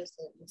concluded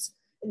sentence,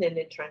 and then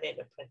they turn in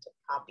a printed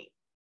copy.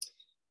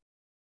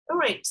 All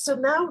right, so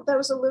now that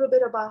was a little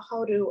bit about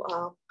how to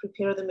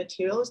prepare the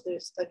materials.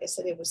 Like I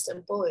said, it was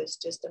simple. It's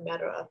just a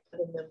matter of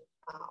putting them,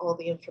 all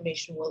the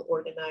information well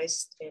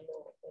organized in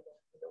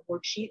a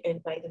worksheet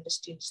and guiding the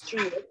students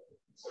through it.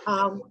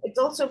 It's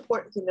also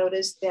important to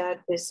notice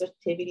that this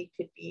activity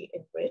could be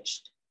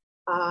enriched.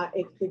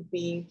 It could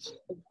be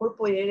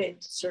incorporated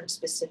into certain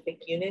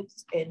specific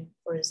units, and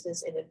for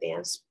instance, in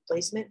advanced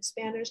placement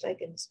Spanish,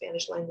 like in the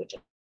Spanish language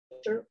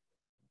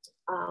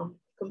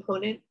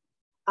component.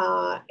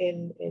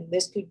 And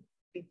this could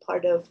be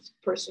part of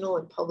personal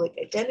and public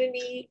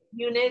identity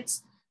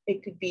units.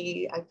 It could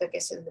be, like I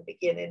said in the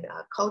beginning,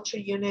 culture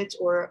units,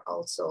 or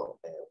also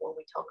when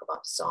we talk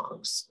about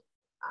songs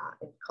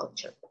and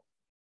culture.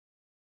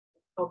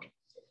 Okay.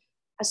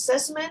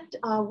 Assessment,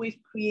 we've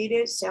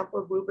created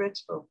sample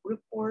rubrics for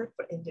group work,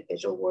 for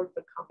individual work,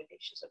 for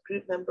combinations of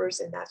group members,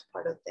 and that's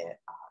part of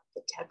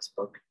the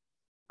textbook.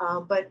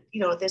 But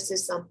this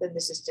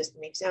is just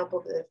an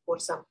example for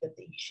something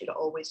that you should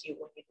always do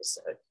when you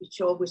decide. You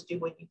should always do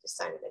when you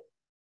decide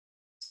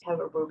to have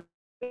a rubric,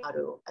 how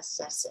to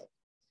assess it.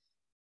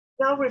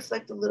 Now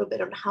reflect a little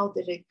bit on how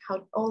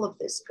all of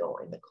this go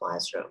in the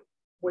classroom.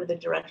 Were the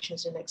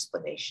directions and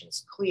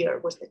explanations clear?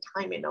 Was the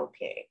timing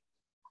okay?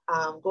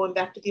 Going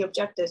back to the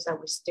objectives that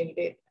we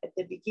stated at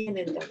the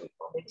beginning that we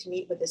wanted to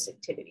meet with this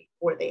activity,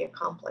 were they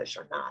accomplished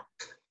or not?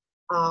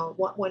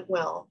 What went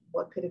well?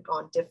 What could have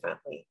gone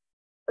differently?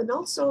 And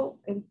also,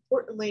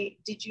 importantly,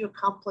 did you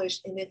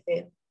accomplish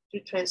anything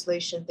through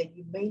translation that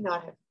you may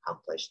not have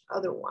accomplished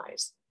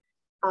otherwise?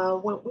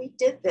 When we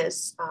did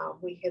this,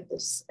 we had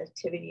this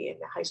activity in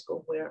the high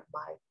school where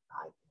my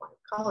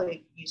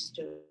colleague used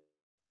to,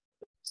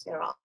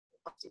 Sarah,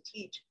 to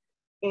teach.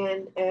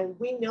 And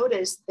we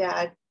noticed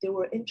that there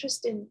were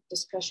interesting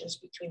discussions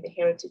between the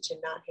heritage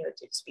and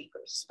non-heritage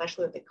speakers,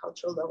 especially at the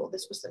cultural level.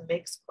 This was a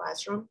mixed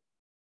classroom,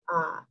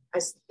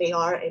 as they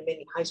are in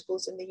many high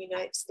schools in the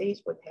United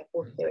States, where they have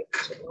both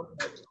heritage and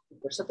non-heritage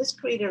speakers. So this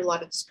created a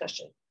lot of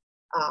discussion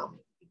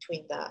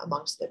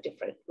amongst the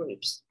different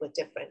groups with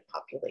different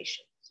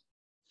populations.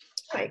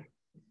 Right.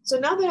 So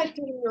now that I've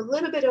given you a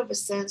little bit of a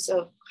sense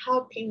of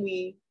how can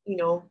we,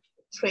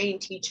 train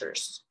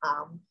teachers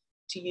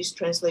to use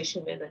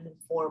translation in an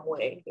informed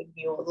way, give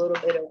you a little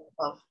bit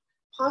of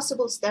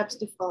possible steps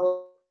to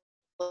follow,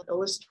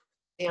 illustrate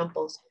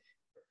examples.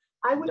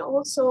 I would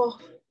also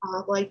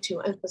like to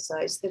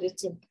emphasize that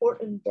it's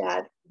important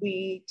that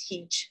we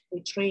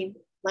train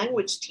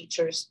language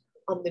teachers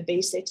on the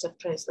basics of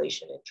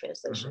translation and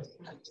translation,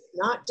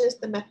 not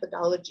just the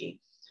methodology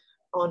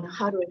on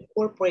how to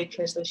incorporate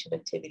translation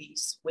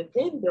activities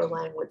within their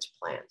language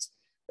plans,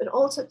 but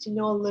also to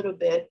know a little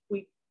bit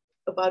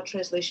about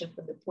translation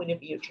from the point of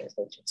view of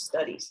translation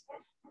studies.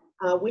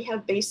 We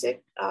have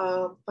basic,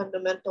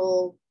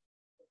 fundamental,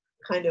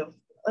 kind of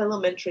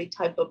elementary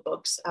type of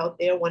books out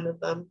there. One of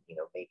them,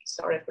 maybe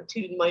sorry for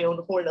tooting my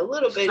own horn a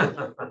little bit,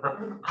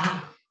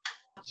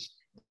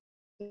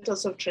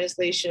 of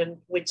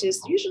translation, which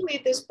is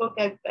usually this book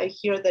I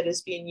hear that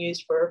is being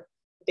used for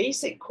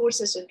basic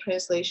courses in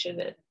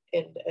translation,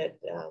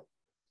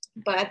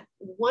 but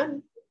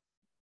one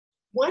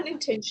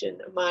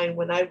intention of mine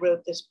when I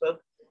wrote this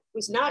book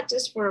was not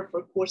just for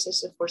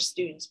courses and for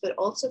students, but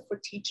also for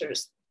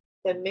teachers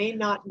that may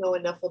not know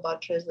enough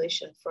about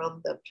translation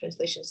from the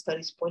translation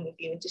studies point of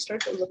view, and to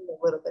start to learn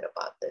a little bit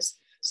about this.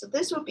 So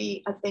this will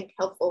be, I think,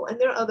 helpful. And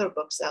there are other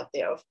books out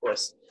there, of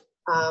course,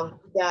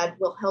 that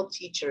will help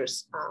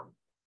teachers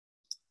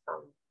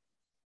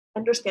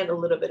understand a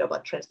little bit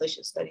about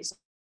translation studies,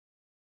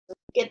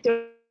 pique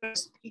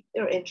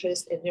their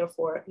interest, and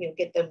therefore,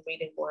 get them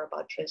reading more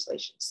about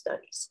translation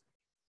studies.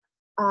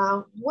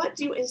 What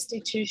can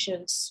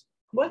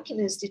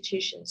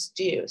institutions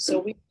do? So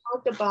we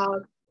talked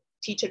about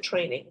teacher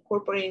training,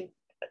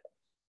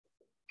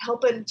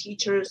 helping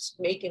teachers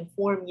make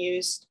informed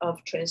use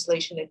of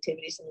translation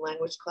activities in the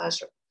language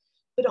classroom.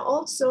 But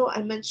also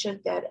I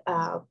mentioned that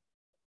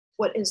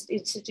what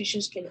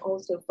institutions can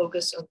also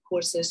focus on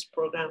courses,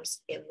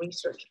 programs, and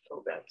research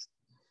programs.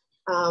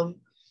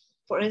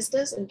 For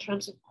instance, in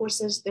terms of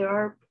courses, there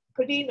are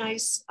pretty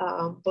nice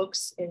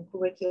books and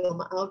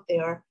curriculum out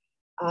there.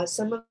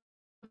 Some of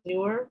them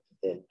newer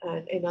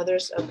and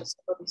others of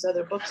some of these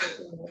other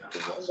books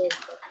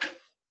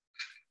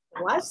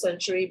last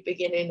century,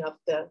 beginning of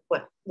the,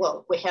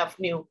 well, we have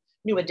new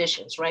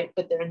editions, right?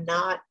 But they're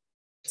not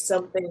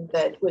something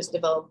that was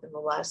developed in the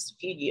last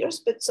few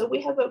years. But so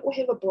we have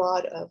a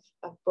broad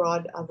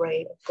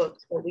array of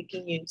books that we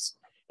can use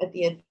at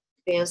the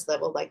advanced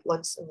level, like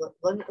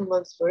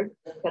Lunsford,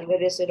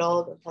 Carreras et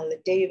al., Gonzalez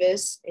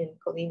Davis in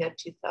Colina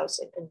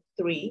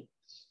 2003.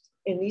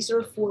 And these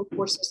are 4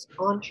 courses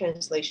on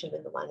translation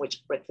in the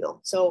language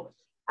curriculum. So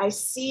I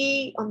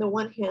see on the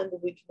one hand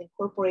that we can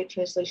incorporate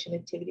translation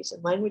activities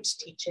in language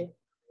teaching,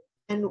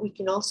 and we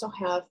can also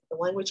have the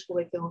language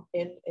curriculum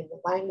in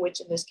the language,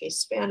 in this case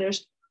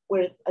Spanish,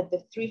 where at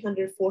the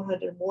 300,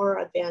 400 more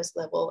advanced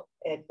level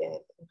and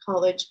in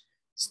college,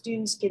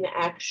 students can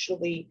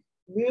actually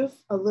move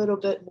a little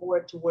bit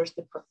more towards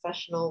the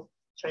professional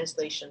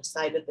translation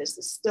side of this.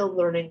 Is still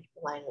learning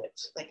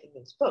language, like in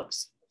these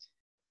books.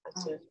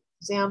 So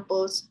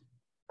examples,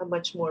 a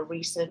much more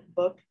recent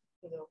book,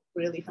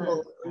 really full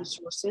of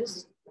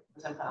resources.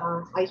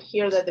 I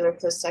hear that there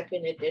is a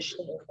second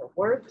edition in the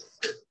works.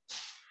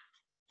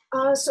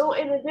 So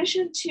in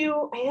addition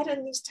to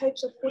adding these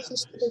types of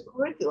courses to the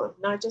curriculum,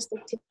 not just the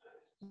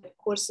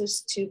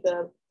courses to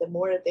the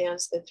more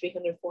advanced, the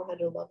 300,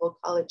 400 level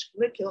college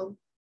curriculum,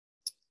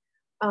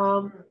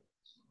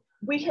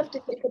 we have to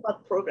think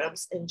about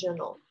programs in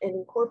general and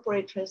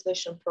incorporate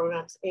translation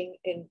programs in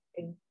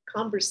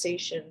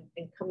conversation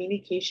and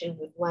communication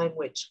with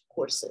language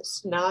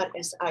courses, not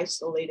as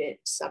isolated,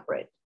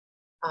 separate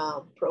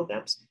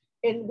programs.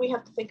 And we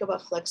have to think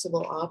about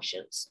flexible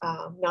options,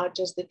 not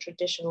just the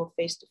traditional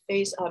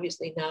face-to-face.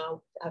 Obviously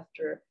now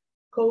after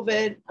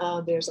COVID,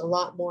 there's a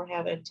lot more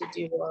having to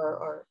do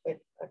or in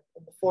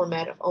the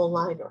format of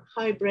online or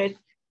hybrid,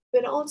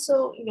 but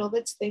also,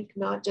 let's think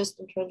not just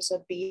in terms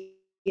of being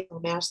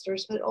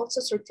masters, but also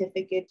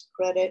certificate,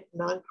 credit,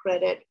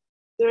 non-credit.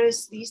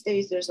 These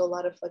days, there's a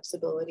lot of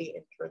flexibility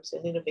in terms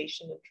of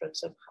innovation, in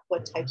terms of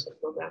what types of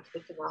programs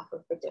we can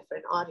offer for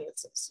different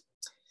audiences.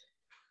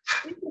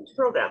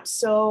 Programs.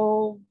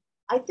 So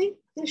I think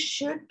there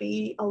should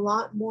be a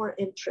lot more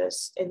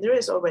interest, and there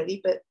is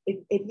already, but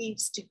it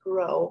needs to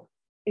grow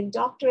in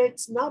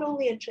doctorates, not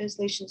only in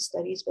translation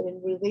studies, but in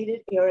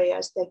related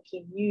areas that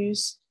can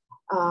use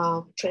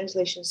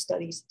translation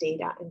studies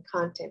data and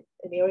content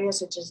in areas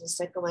such as the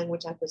second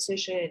language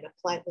acquisition and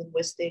applied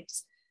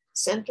linguistics.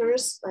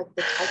 Centers like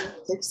the Title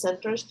 6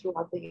 centers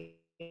throughout the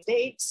United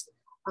States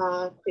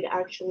could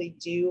actually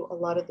do a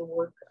lot of the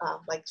work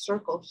like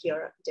Circle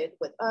here did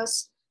with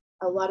us,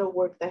 a lot of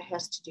work that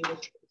has to do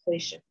with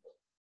translation.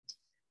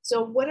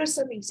 So what are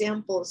some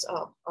examples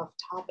of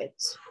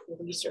topics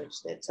for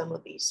research that some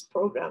of these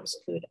programs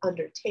could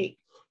undertake?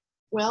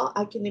 Well,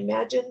 I can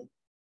imagine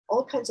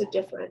all kinds of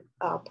different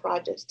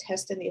projects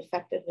testing the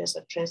effectiveness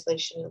of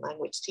translation and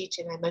language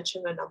teaching. I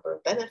mentioned a number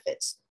of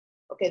benefits.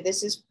 Okay,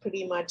 this is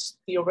pretty much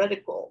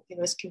theoretical,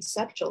 it's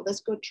conceptual. Let's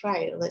go try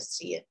it and let's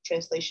see if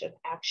translation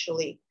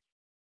actually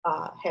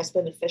has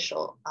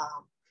beneficial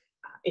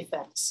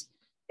effects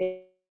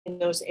in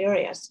those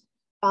areas.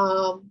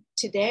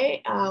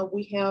 Today,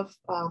 we have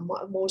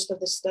most of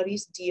the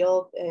studies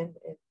deal and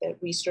that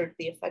research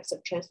the effects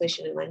of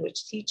translation and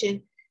language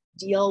teaching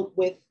deal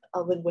with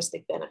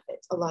linguistic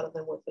benefits, a lot of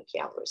them with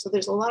vocabulary. So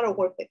there's a lot of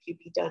work that could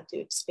be done to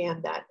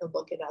expand that and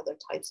look at other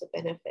types of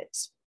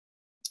benefits.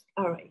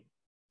 All right.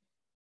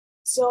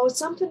 So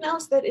something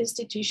else that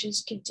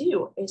institutions could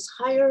do is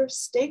hire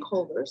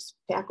stakeholders,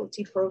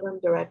 faculty program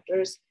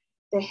directors,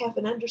 that have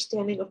an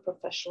understanding of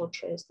professional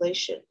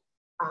translation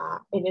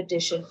in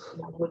addition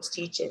to language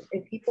teaching,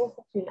 and people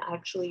who can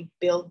actually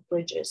build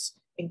bridges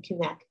and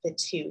connect the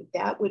two.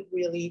 That would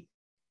really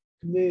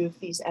move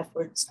these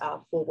efforts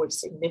forward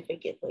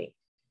significantly.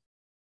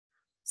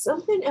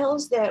 Something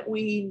else that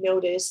we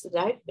noticed, that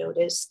I've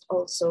noticed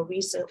also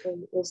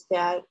recently, is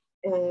that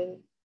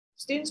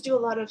students do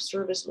a lot of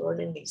service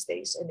learning these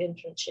days and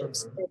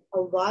internships. And a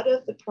lot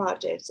of the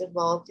projects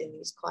involved in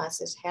these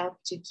classes have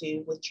to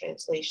do with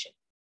translation.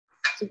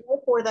 So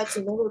therefore, that's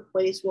another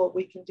place where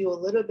we can do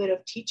a little bit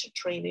of teacher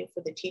training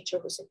for the teacher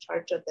who's in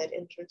charge of that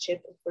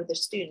internship and for the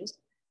students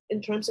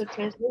in terms of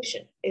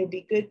translation. It would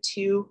be good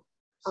to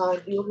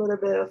do a little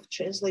bit of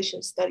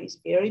translation studies,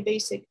 very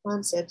basic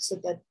concepts, so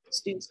that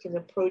students can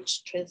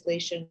approach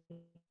translation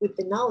with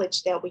the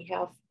knowledge that we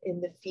have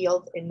in the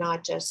field and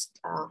not just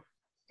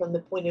from the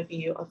point of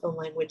view of a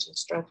language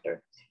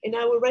instructor. And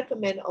I would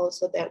recommend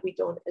also that we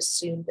don't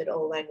assume that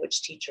all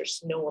language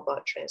teachers know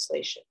about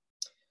translation.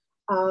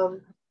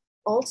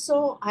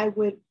 Also, I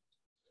would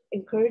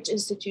encourage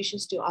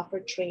institutions to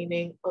offer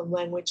training on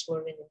language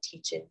learning and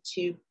teaching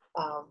to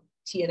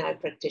T&I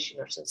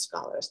practitioners and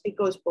scholars. It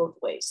goes both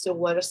ways. So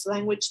what as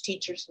language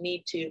teachers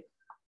need to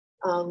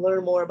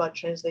learn more about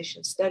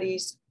translation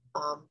studies,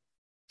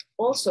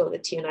 also the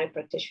T&I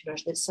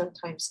practitioners that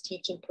sometimes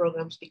teach in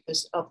programs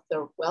because of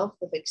their wealth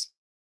of experience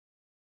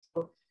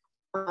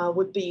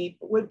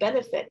would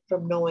benefit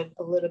from knowing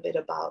a little bit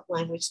about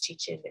language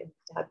teaching and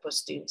the type of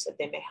students that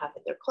they may have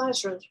in their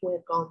classrooms who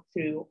have gone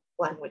through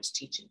language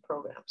teaching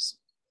programs.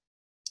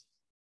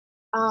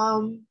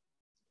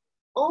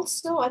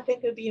 Also, I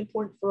think it would be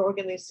important for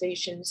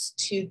organizations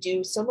to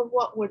do some of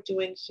what we're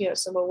doing here,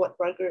 some of what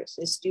Rutgers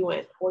is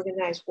doing,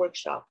 organize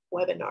workshop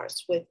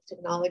webinars. With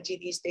technology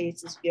these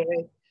days, it's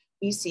very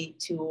easy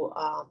to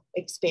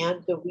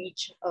expand the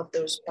reach of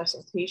those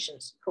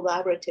presentations,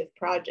 collaborative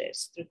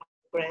projects through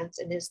grants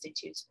and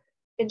institutes.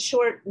 In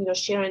short,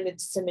 sharing the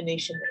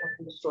dissemination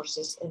of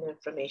resources and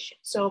information.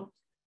 So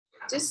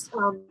just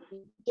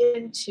get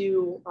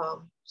into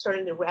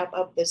starting to wrap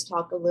up this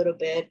talk a little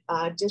bit.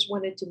 Just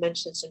wanted to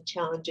mention some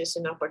challenges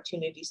and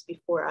opportunities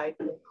before I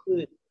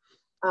conclude.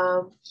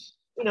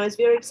 It's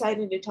very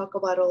exciting to talk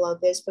about all of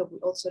this, but we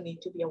also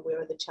need to be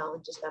aware of the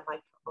challenges that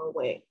might come our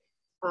way.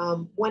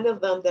 One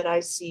of them that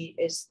I see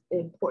is the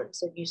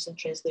importance of using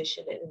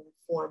translation in an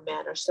informed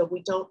manner, so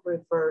we don't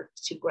revert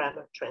to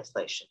grammar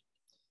translation.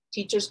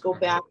 Teachers go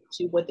back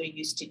to what they're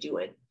used to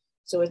doing.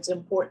 So it's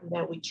important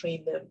that we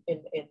train them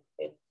in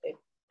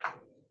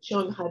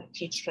showing them how to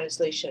teach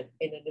translation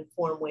in an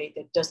informed way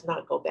that does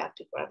not go back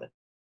to grammar.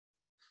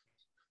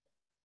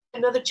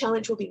 Another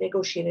challenge will be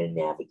negotiating and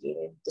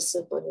navigating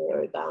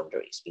disciplinary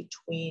boundaries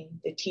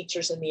between the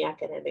teachers and the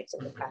academics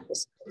and the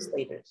practice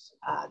translators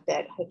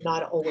that have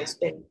not always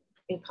been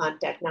in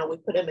contact. Now we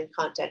put them in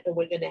contact, and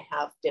we're going to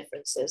have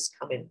differences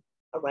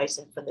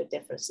arising from the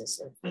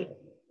differences in feeling.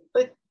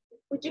 But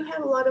we do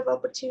have a lot of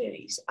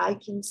opportunities. I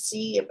can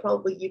see, and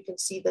probably you can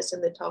see this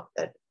in the talk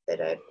that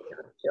I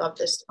of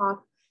this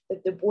talk,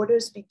 that the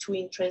borders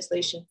between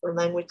translation for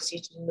language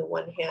teaching on the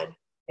one hand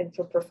and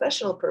for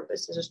professional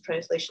purposes as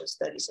translation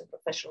studies and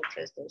professional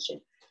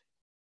translation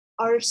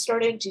are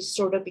starting to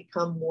sort of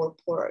become more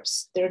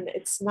porous.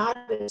 It's not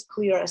as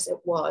clear as it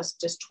was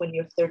just 20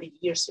 or 30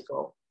 years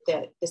ago,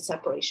 that the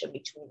separation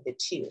between the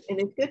two. And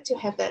it's good to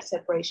have that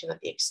separation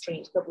at the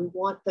extremes, but we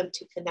want them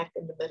to connect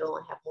in the middle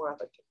and have more of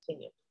a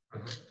continuum.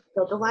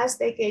 So the last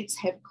decades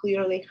have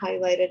clearly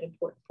highlighted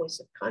important points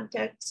of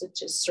contact,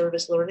 such as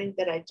service learning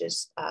that I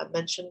just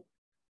mentioned,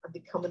 the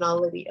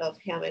commonality of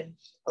having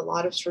a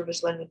lot of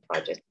service learning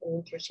projects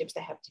and internships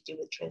that have to do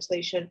with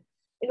translation,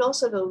 and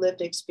also the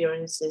lived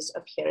experiences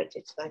of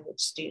heritage language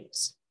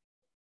students.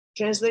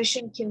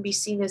 Translation can be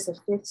seen as a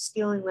fifth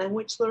skill in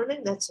language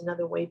learning. That's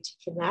another way to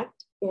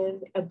connect,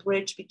 and a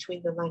bridge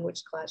between the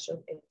language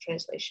classroom and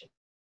translation.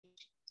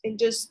 And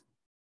just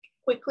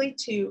quickly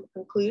to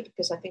conclude,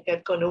 because I think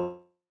I've gone over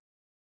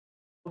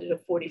the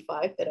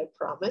 45 that I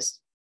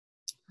promised.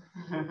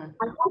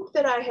 I hope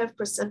that I have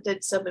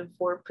presented some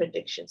informed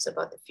predictions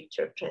about the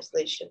future of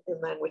translation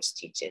in language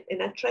teaching.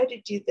 And I try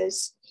to do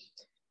this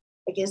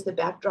against the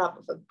backdrop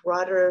of a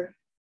broader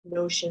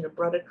notion, a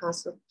broader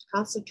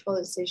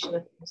conceptualization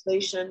of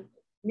translation,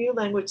 new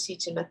language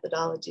teaching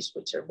methodologies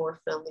which are more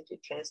friendly to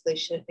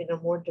translation, and a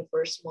more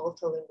diverse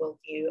multilingual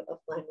view of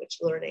language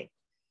learning.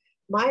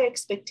 My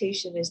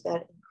expectation is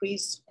that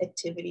increased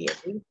activity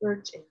of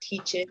research and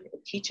teaching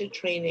and teacher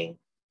training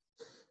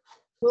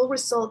will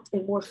result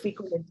in more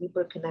frequent and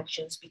deeper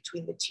connections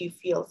between the two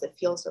fields, the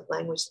fields of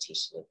language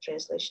teaching and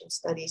translation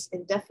studies,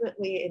 and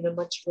definitely in a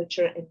much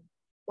richer and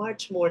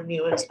much more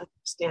nuanced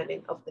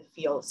understanding of the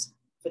fields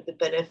for the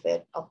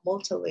benefit of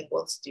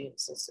multilingual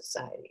students and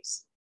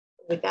societies.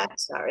 With that,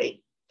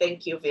 Sari,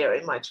 thank you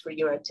very much for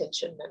your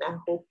attention, and I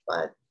hope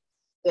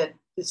that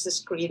this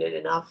has created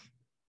enough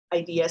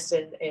ideas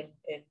and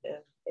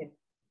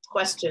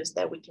questions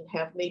that we can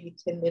have maybe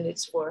 10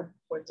 minutes for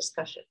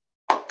discussion.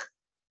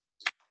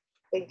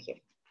 Thank you.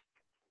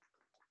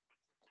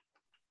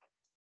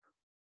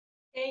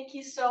 Thank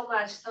you so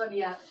much,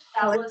 Sonia.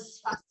 That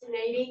was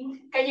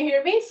fascinating. Can you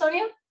hear me,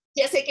 Sonia?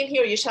 Yes, I can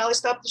hear you. Shall I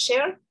stop the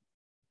share?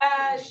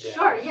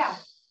 Sure, yeah.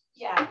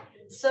 Yeah.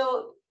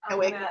 So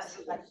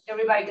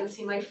everybody can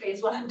see my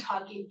face while I'm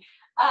talking.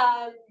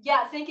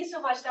 Yeah, thank you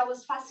so much. That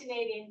was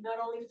fascinating, not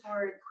only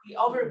for the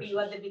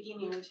overview at the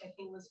beginning, which I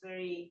think was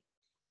very,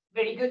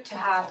 very good to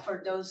have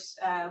for those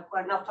who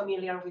are not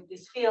familiar with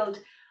this field,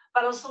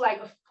 but also,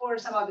 of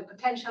course, about the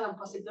potential and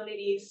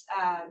possibilities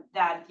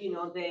that,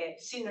 the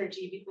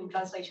synergy between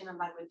translation and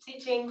language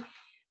teaching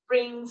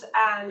brings,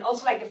 and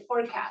also the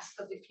forecast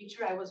of the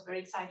future. I was very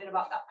excited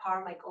about that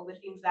part, all the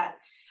things that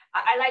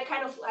I like,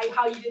 kind of like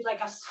how you did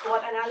a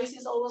SWOT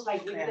analysis, almost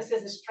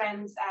weaknesses,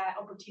 strengths,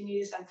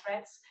 opportunities, and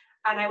threats.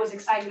 And I was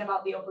excited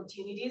about the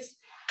opportunities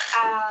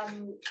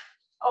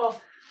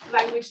of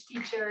language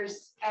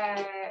teachers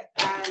and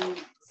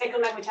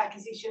second language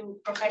acquisition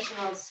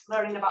professionals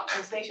learning about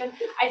translation.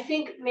 I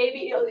think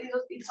maybe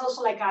it's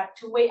also a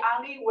two-way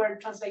alley where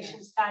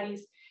translation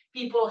studies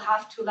people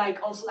have to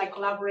also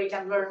collaborate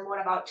and learn more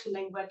about second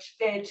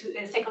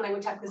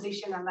language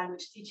acquisition and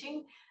language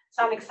teaching.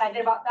 So I'm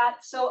excited about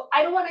that. So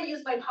I don't want to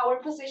use my power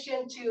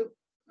position to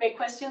make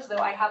questions, though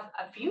I have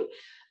a few.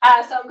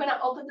 So I'm going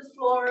to open the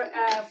floor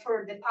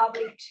for the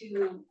public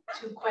to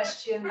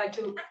question,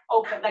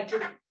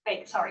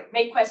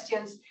 make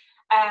questions.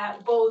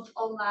 both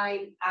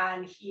online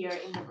and here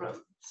in the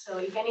room. So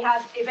if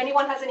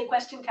anyone has any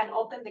question, can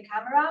open the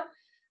camera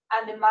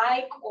and the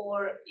mic,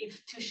 or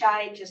if too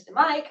shy, just the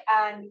mic,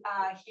 and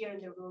here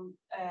in the room,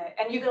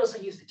 and you can also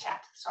use the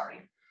chat,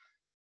 sorry.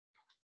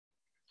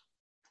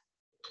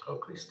 Oh,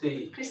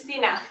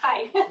 Christina,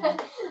 hi.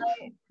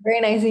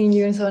 Very nice seeing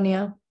you,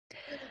 Sonia.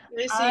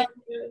 Nice seeing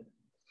you.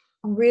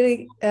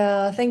 Really,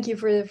 thank you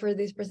for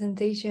this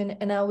presentation.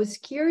 And I was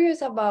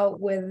curious about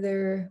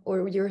whether,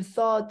 or your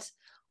thoughts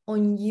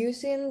on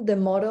using the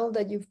model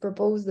that you've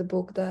proposed, the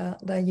book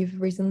that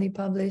you've recently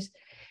published,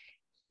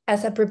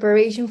 as a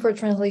preparation for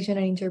translation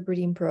and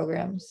interpreting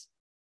programs.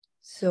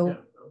 So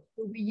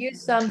we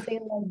use something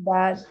like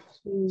that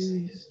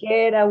to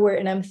get aware,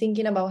 and I'm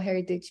thinking about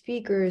heritage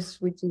speakers,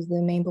 which is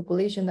the main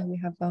population that we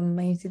have on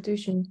my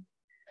institution.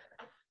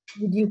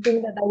 Would you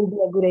think that would be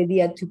a good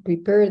idea to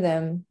prepare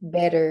them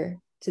better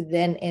to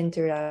then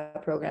enter a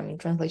program in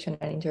translation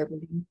and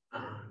interpreting?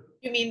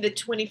 You mean the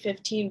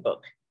 2015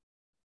 book?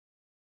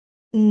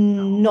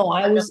 No,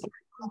 I was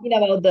thinking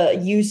about the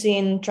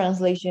using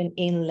translation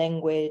in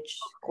language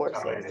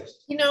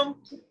courses. You know,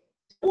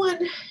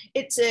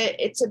 it's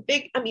a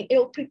big, I mean,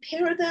 it'll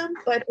prepare them,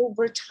 but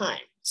over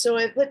time. So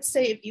let's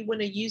say if you want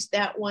to use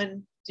that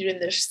one during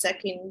their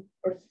second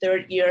or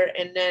third year,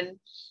 and then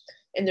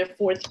in their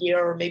fourth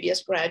year, or maybe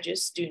as graduate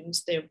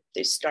students,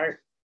 they start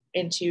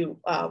into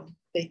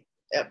the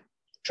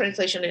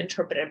translation and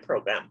interpreting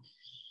program.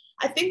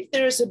 I think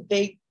there's a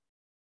big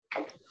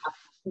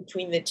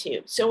between the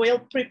two. So it'll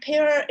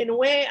prepare, in a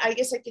way, I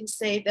guess I can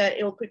say that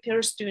it'll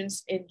prepare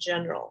students in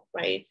general,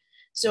 right?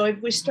 So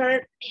if we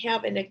start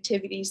having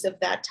activities of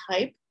that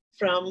type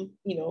from,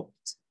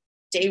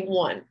 day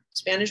one,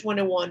 Spanish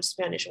 101,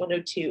 Spanish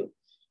 102,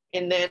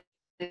 and then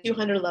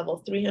 200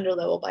 level, 300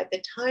 level, by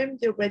the time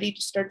they're ready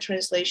to start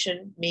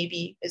translation,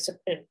 maybe as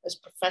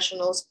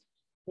professionals,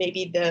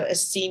 maybe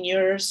as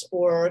seniors,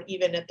 or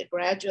even at the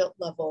graduate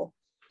level,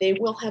 they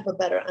will have a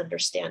better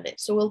understanding.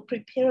 So we'll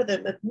prepare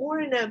them more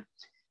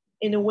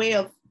in a way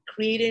of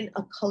creating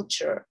a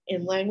culture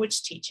in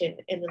language teaching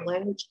and in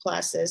language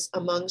classes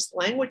amongst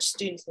language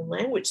students and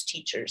language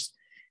teachers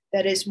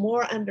that is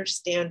more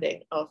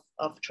understanding of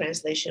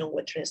translation and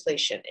what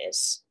translation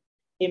is.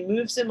 It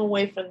moves them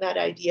away from that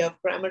idea of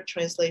grammar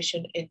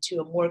translation into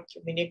a more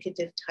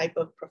communicative type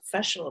of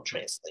professional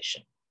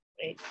translation,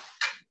 right?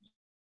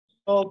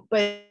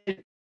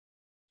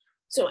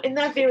 So in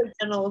that very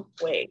general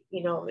way,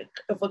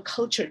 of a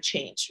culture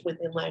change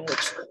within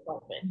language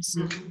development.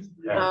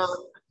 Yes.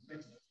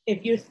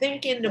 If you're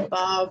thinking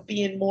about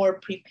being more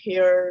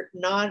prepared,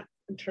 not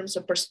in terms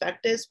of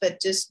perspectives,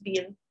 but just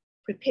being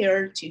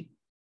prepared to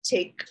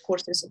take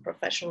courses in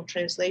professional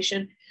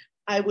translation,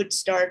 I would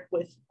start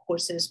with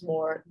courses,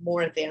 more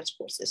advanced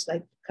courses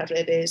like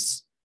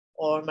Carreras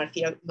or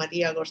Maria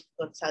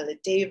Gonzalez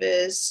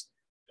Davis,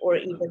 or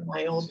even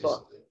my own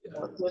book.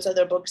 Those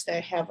other books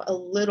that have a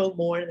little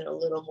more and a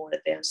little more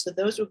advanced. So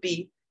those would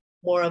be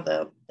more of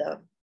the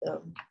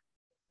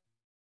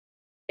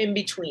in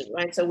between,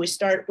 right? So we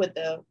start with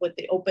the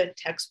open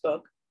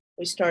textbook.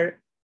 We start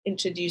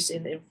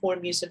introducing the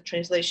informed use of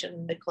translation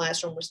in the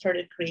classroom. We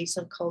started to create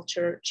some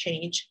culture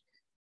change.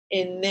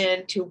 And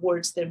then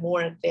towards the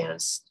more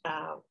advanced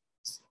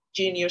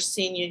junior,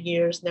 senior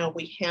years, now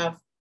we have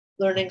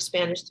learning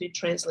Spanish through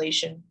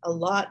translation, a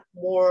lot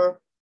more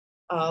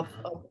of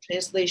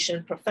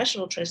translation,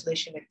 professional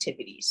translation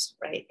activities,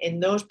 right?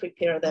 And those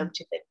prepare them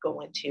to then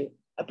go into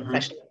a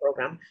professional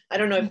program. I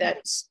don't know if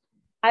that's...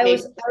 I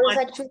was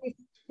actually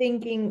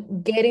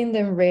thinking getting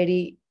them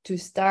ready to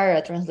start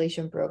a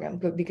translation program,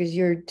 because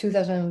your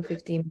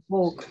 2015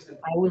 book,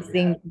 I would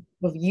think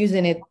of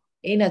using it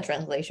in a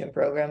translation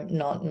program,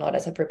 not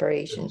as a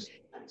preparation.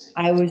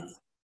 I was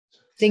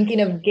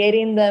thinking of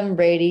getting them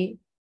ready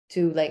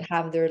to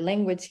have their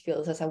language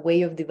skills as a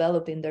way of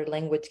developing their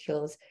language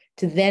skills,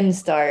 to then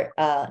start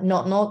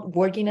not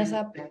working as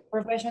a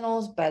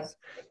professionals, but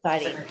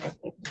studying.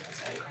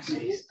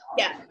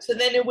 Yeah, so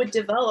then it would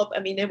develop,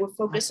 they would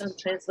focus on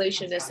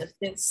translation as a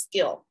fifth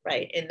skill,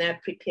 right? And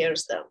that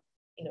prepares them,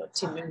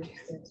 to move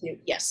into,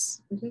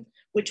 yes,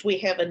 which we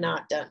have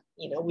not done.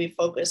 We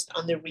focused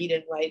on the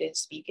reading, writing,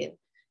 speaking,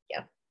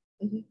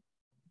 and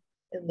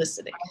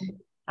listening.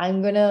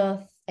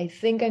 I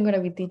think I'm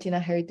gonna be teaching a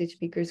heritage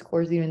speakers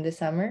course during the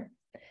summer,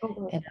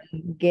 and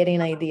I'm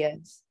getting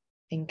ideas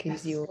in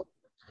case you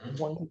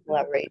want to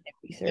collaborate and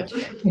research.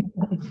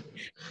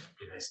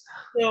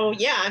 So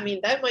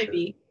that might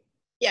be,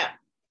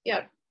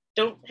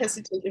 don't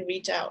hesitate to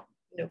reach out,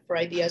 for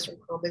ideas or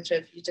comments, or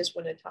if you just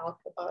want to talk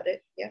about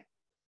it.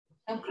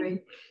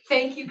 Okay,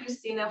 thank you,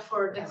 Christina,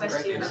 for the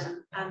question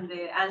and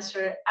the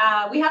answer.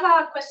 We have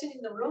a question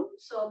in the room,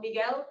 so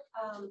Miguel,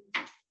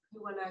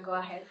 you want to go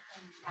ahead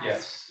and ask?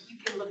 Yes. You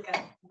can look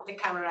at the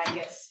camera, I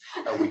guess.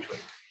 Which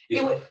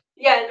one?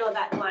 Yeah, no,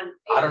 that one.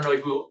 I don't know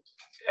if you...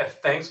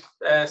 thanks,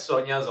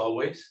 Sonia, as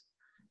always,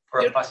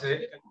 for a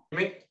fascinating...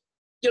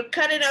 You're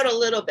cutting out a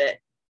little bit.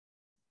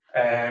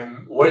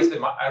 Where is the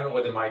mic? I don't know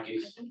where the mic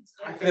is.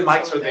 I think the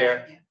mics are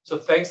there. So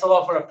thanks a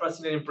lot for a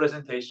fascinating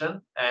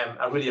presentation.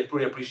 I really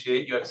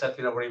appreciate you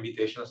accepting our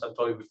invitation, as I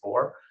told you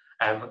before.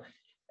 And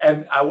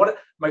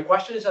my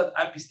question is at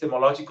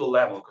epistemological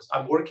level, because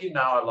I'm working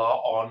now a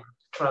lot on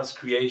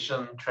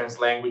transcreation,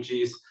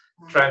 translanguages,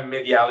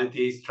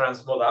 transmedialities,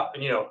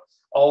 transmodal,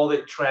 all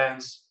the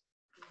trans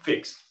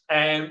fixed.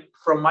 And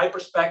from my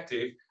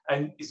perspective,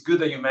 and it's good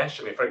that you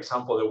mentioned it, for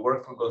example, the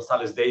work from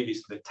Gonzalez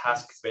Davis, the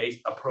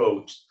task-based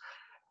approach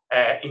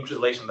in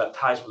translation that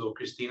ties with what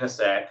Christina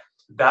said,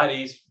 that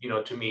is,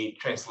 to me,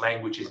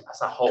 translanguages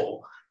as a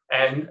whole.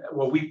 And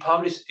what we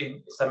publish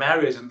in some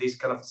areas in this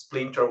kind of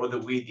splinter, whether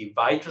we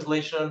divide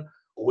translation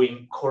or we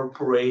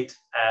incorporate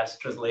as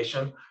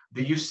translation,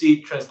 do you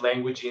see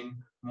translanguaging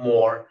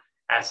more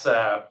as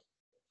a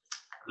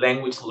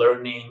language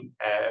learning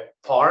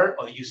part,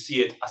 or do you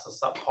see it as a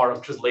sub part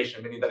of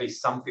translation, meaning that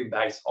is something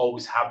that is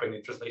always happening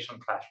in translation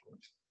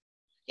classrooms?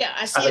 Yeah,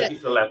 I see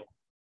it.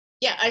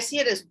 Yeah, I see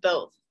it as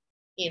both.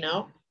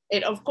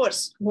 It, of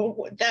course,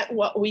 that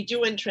what we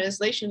do in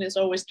translation is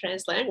always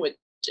translanguage.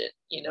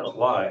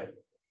 Why?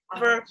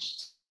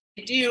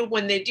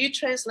 When they do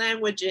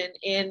translanguaging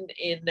in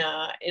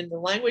the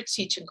language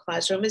teaching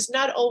classroom, it's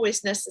not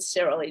always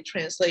necessarily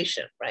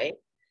translation, right?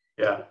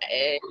 Yeah.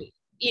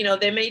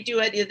 They may do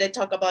it. They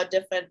talk about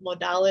different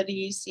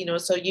modalities.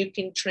 So you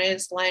can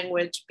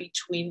translanguage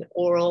between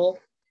oral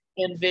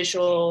and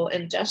visual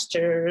and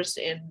gestures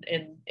and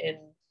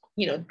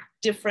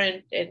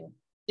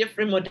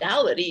different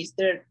modalities.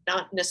 They're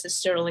not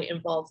necessarily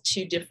involved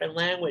two different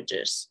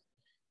languages.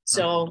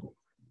 So,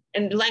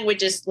 and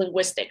language is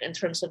linguistic in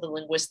terms of the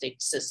linguistic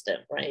system,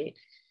 right?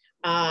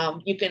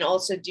 You can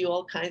also do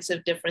all kinds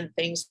of different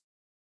things,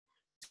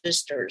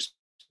 sisters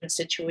and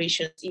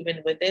situations,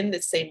 even within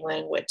the same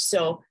language.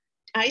 So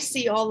I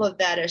see all of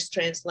that as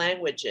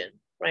translanguaging,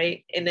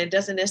 right? And it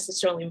doesn't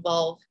necessarily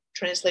involve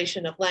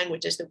translation of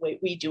languages the way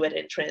we do it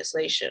in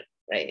translation,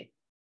 right?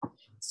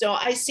 So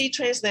I see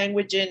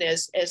translanguaging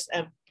as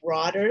a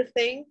broader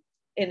thing.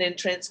 And in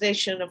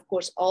translation, of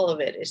course, all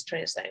of it is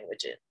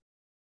translanguaging.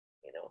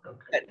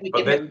 Okay.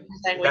 But then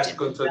that's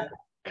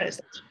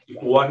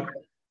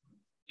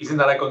isn't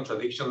that a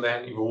contradiction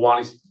then? If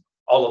one is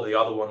all of the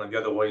other one and the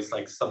other one is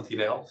like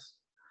something else?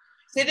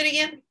 Say that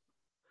again?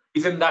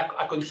 Isn't that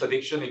a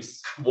contradiction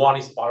if one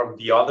is part of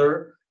the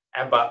other,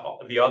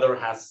 but the other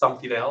has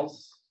something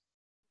else?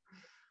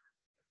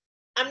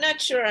 I'm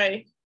not sure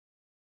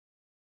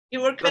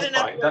you were cutting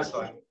out. That's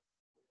fine.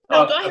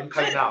 No, go ahead. I'm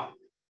cutting out.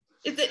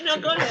 No,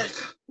 go ahead.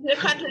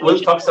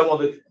 We'll talk some of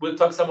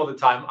the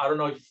time. I don't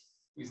know if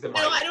it's the mic.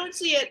 No, I don't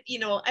see it.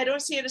 I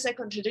don't see it as a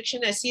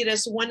contradiction. I see it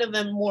as one of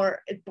them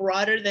more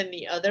broader than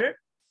the other.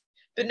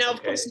 But now,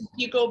 of course, if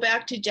you go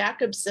back to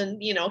Jacobson,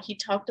 he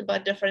talked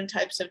about different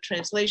types of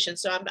translation.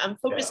 So I'm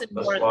focusing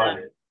more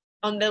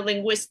on the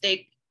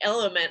linguistic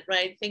element,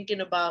 right?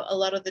 Thinking about a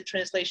lot of the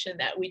translation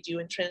that we do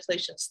in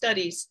translation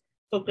studies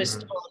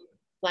focused on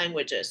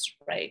languages,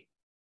 right?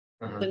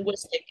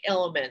 Linguistic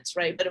elements,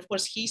 right? But of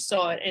course, he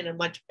saw it in a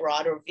much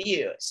broader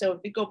view. So if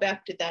we go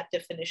back to that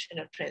definition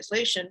of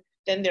translation,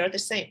 then they're the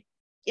same.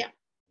 Yeah.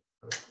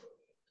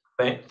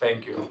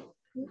 Thank you.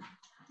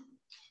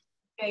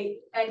 Okay,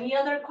 any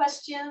other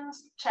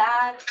questions,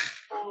 chat,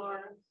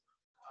 or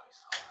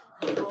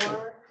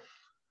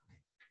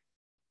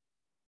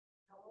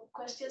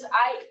questions?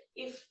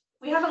 If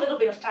we have a little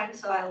bit of time,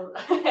 so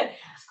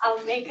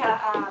I'll make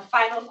a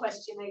final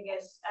question, I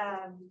guess.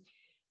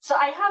 So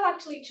I have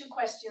actually two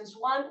questions.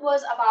 One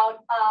was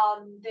about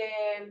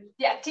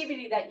the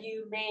activity that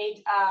you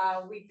made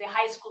with the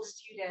high school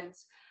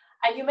students.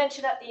 And you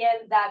mentioned at the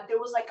end that there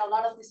was like a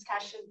lot of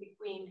discussion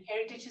between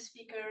heritage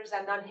speakers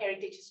and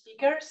non-heritage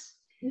speakers.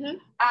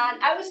 And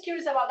I was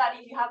curious about that,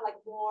 if you have like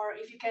more,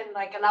 if you can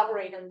like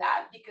elaborate on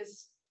that,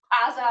 because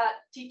as a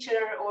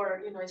teacher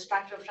or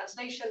instructor of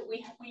translation,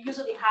 we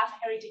usually have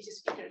heritage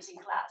speakers in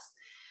class.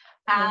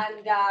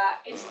 And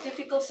it's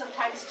difficult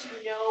sometimes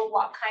to know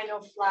what kind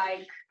of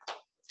like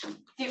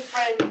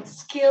different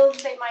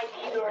skills they might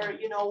need, or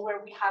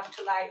where we have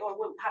to or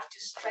we have to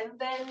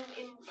strengthen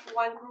in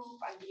one group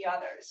and the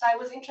other. So I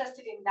was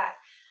interested in that.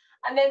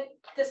 And then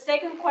the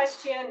second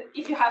question,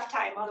 if you have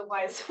time,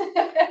 otherwise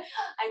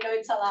I know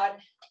it's a lot,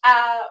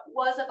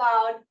 was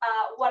about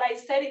what I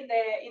said in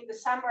the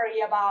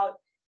summary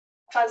about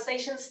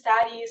translation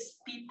studies,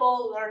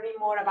 people learning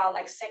more about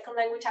like second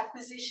language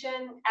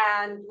acquisition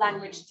and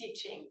language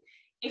teaching.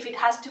 If it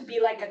has to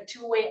be like a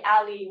two-way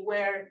alley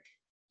where,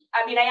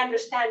 I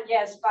understand,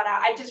 yes, but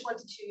I just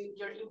wanted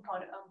your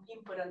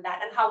input on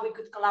that and how we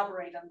could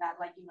collaborate on that,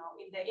 like,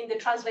 in the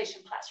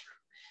translation classroom.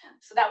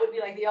 So that would be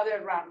like the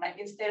other round, like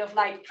instead of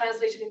like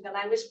translation in the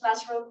language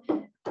classroom,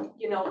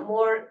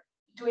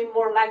 doing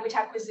more language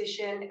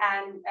acquisition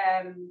and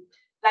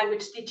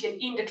language teaching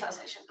in the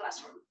translation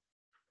classroom.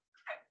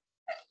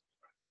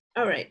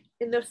 All right.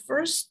 In the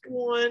first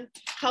one,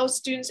 how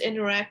students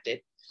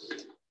interacted.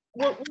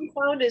 What we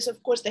found is,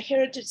 of course, the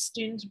heritage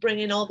students bring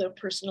in all their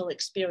personal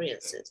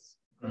experiences.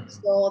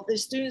 So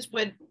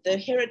the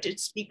heritage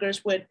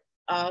speakers would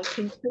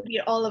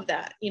contribute all of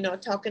that,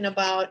 talking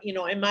about,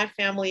 in my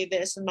family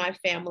this and my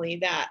family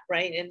that,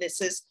 right? And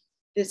this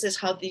is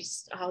how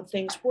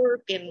things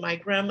work in my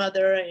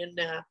grandmother and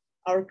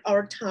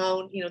our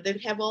town, they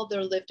have all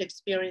their lived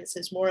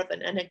experiences, more of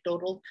an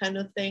anecdotal kind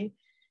of thing.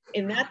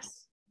 And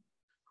that's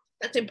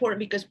important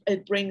because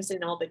it brings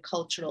in all the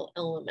cultural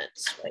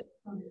elements, right?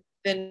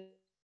 Then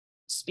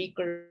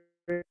speakers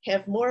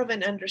have more of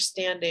an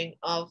understanding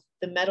of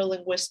the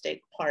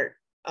metalinguistic part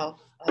of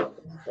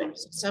language.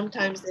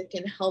 Sometimes it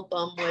can help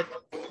them with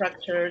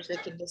structures. They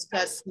can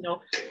discuss,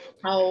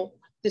 how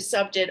the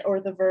subject or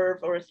the verb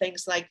or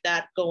things like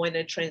that go in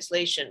a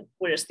translation,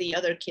 whereas the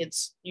other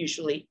kids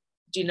usually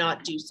do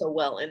not do so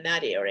well in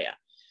that area.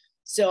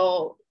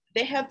 So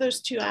they have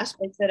those two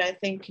aspects that I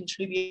think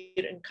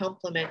contribute and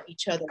complement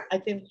each other. I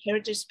think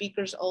heritage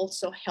speakers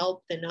also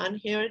help the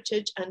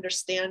non-heritage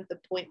understand the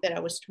point that I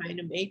was trying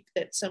to make,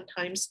 that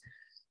sometimes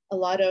a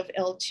lot of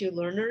L2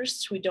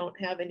 learners who don't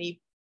have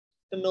any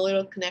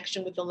familial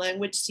connection with the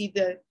language see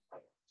the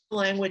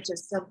language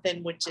as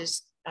something which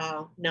is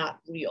not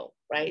real,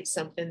 right?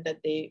 Something that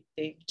they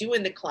do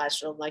in the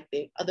classroom, like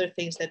the other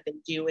things that they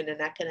do in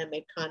an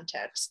academic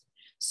context.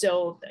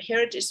 So the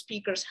heritage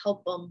speakers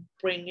help them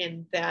bring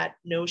in that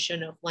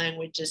notion of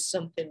language as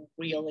something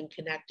real and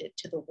connected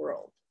to the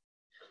world.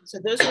 So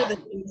those are the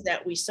things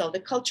that we saw. The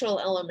cultural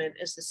element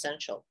is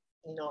essential,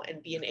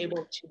 and being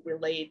able to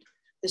relate,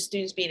 the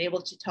students being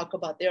able to talk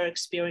about their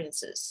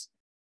experiences.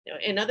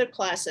 In other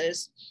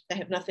classes that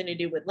have nothing to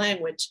do with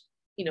language,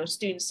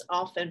 students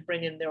often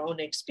bring in their own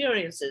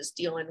experiences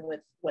dealing with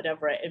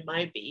whatever it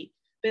might be.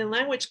 But in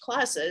language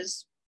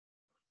classes,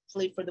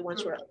 for the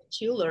ones who are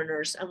L2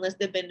 learners, unless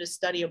they've been to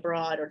study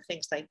abroad or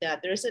things like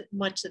that, there isn't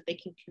much that they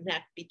can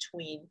connect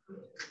between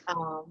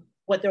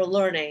what they're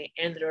learning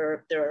and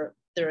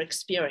their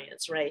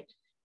experience, right?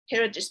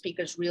 Heritage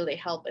speakers really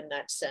help in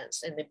that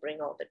sense, and they bring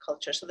all the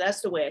culture. So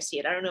that's the way I see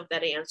it. I don't know if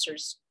that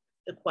answers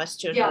the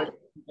question. Yeah.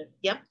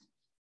 Yep.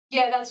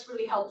 Yeah, that's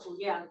really helppful.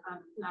 Yeah,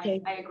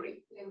 Okay. I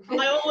agree.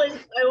 I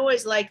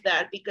always like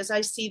that, because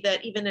I see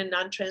that even in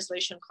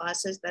non-translation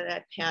classes that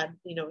I've had,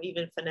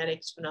 even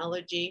phonetics,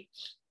 phonology,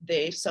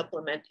 they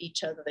supplement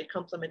each other, they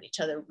complement each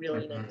other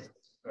really nicely.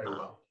 Very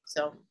well.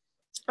 So,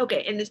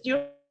 okay, and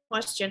your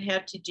question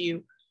had to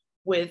do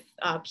with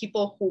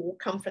people who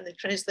come from the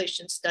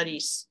translation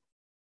studies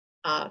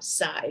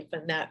side,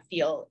 from that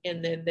field,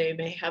 and then they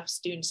may have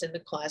students in the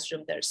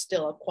classroom that are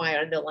still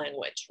acquiring the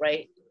language,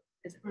 right?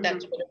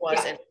 That's what it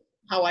was, and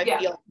how I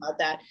feel about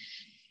that.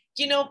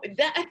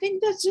 That I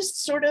think that's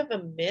just sort of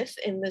a myth,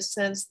 in the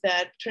sense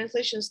that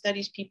translation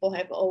studies people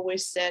have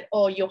always said,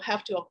 oh, you'll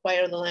have to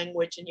acquire the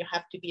language and you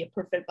have to be a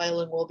perfect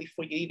bilingual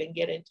before you even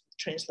get into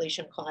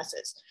translation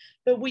classes.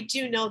 But we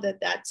do know that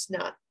that's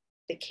not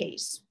the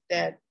case,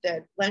 that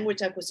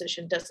language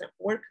acquisition doesn't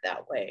work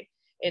that way,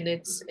 and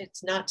it's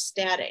not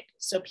static.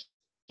 So people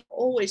are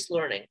always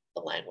learning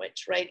the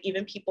language, right?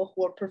 Even people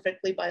who are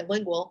perfectly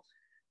bilingual,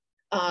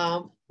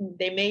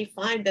 they may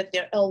find that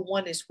their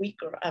L1 is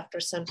weaker after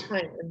some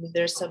time, and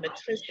there's some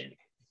attrition.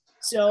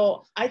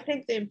 So I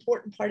think the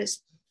important part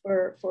is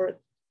for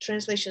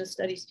translation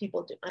studies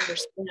people to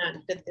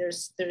understand that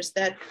there's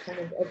that kind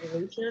of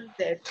evolution,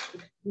 that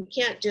you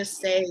can't just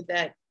say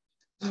that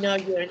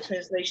you're in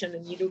translation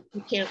and you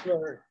can't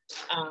learn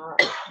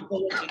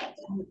you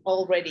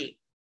already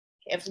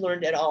have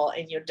learned it all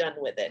and you're done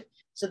with it.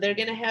 So they're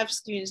going to have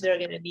students that are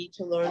going to need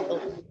to learn the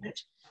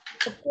language.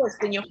 Of course,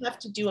 then you'll have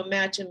to do a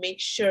match and make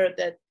sure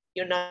that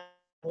you're not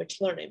language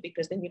learning,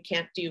 because then you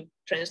can't do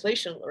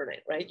translation learning,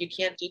 right? You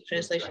can't do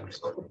translation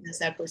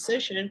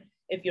acquisition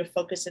if you're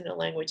focusing on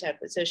language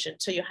acquisition.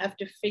 So you have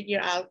to figure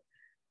out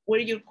where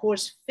your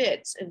course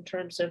fits in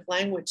terms of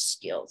language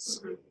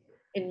skills,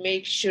 and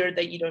make sure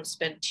that you don't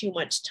spend too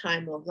much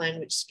time on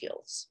language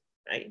skills,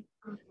 right?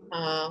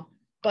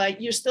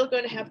 But you're still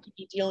going to have to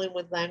be dealing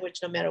with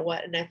language no matter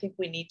what. And I think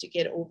we need to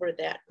get over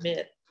that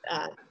myth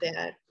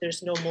that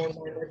there's no more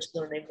language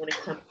learning when it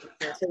comes to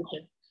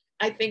translation.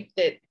 I think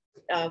that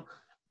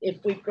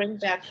if we bring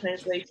back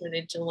translation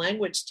into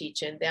language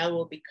teaching, that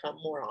will become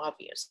more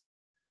obvious.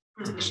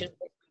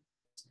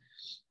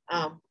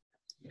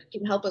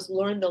 Can help us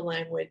learn the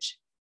language,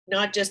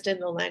 not just in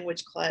the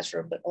language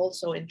classroom, but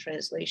also in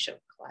translation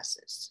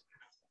classes.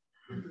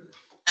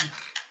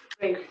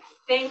 Great.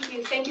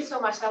 Thank you so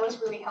much. That was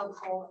really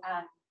helpful.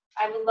 And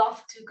I would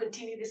love to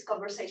continue this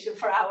conversation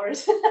for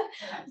hours,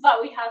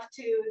 but we have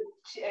to,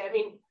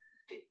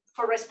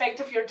 for respect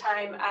of your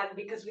time and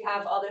because we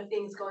have other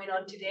things going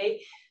on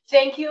today.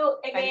 Thank you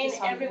again,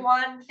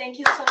 everyone. Thank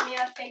you,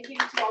 Sonia. Thank you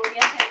to all the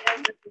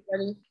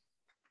attendees.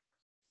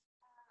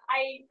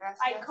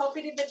 I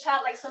copied in the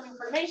chat like some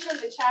information.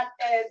 The chat,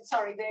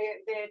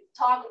 the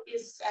talk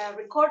is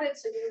recorded,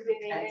 so you'll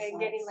be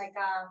getting like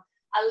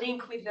a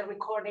link with the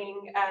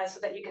recording so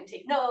that you can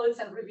take notes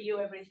and review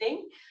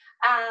everything.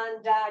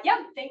 And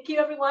thank you,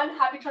 everyone.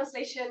 Happy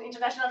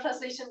International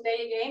Translation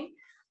Day again,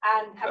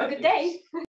 and have a good day.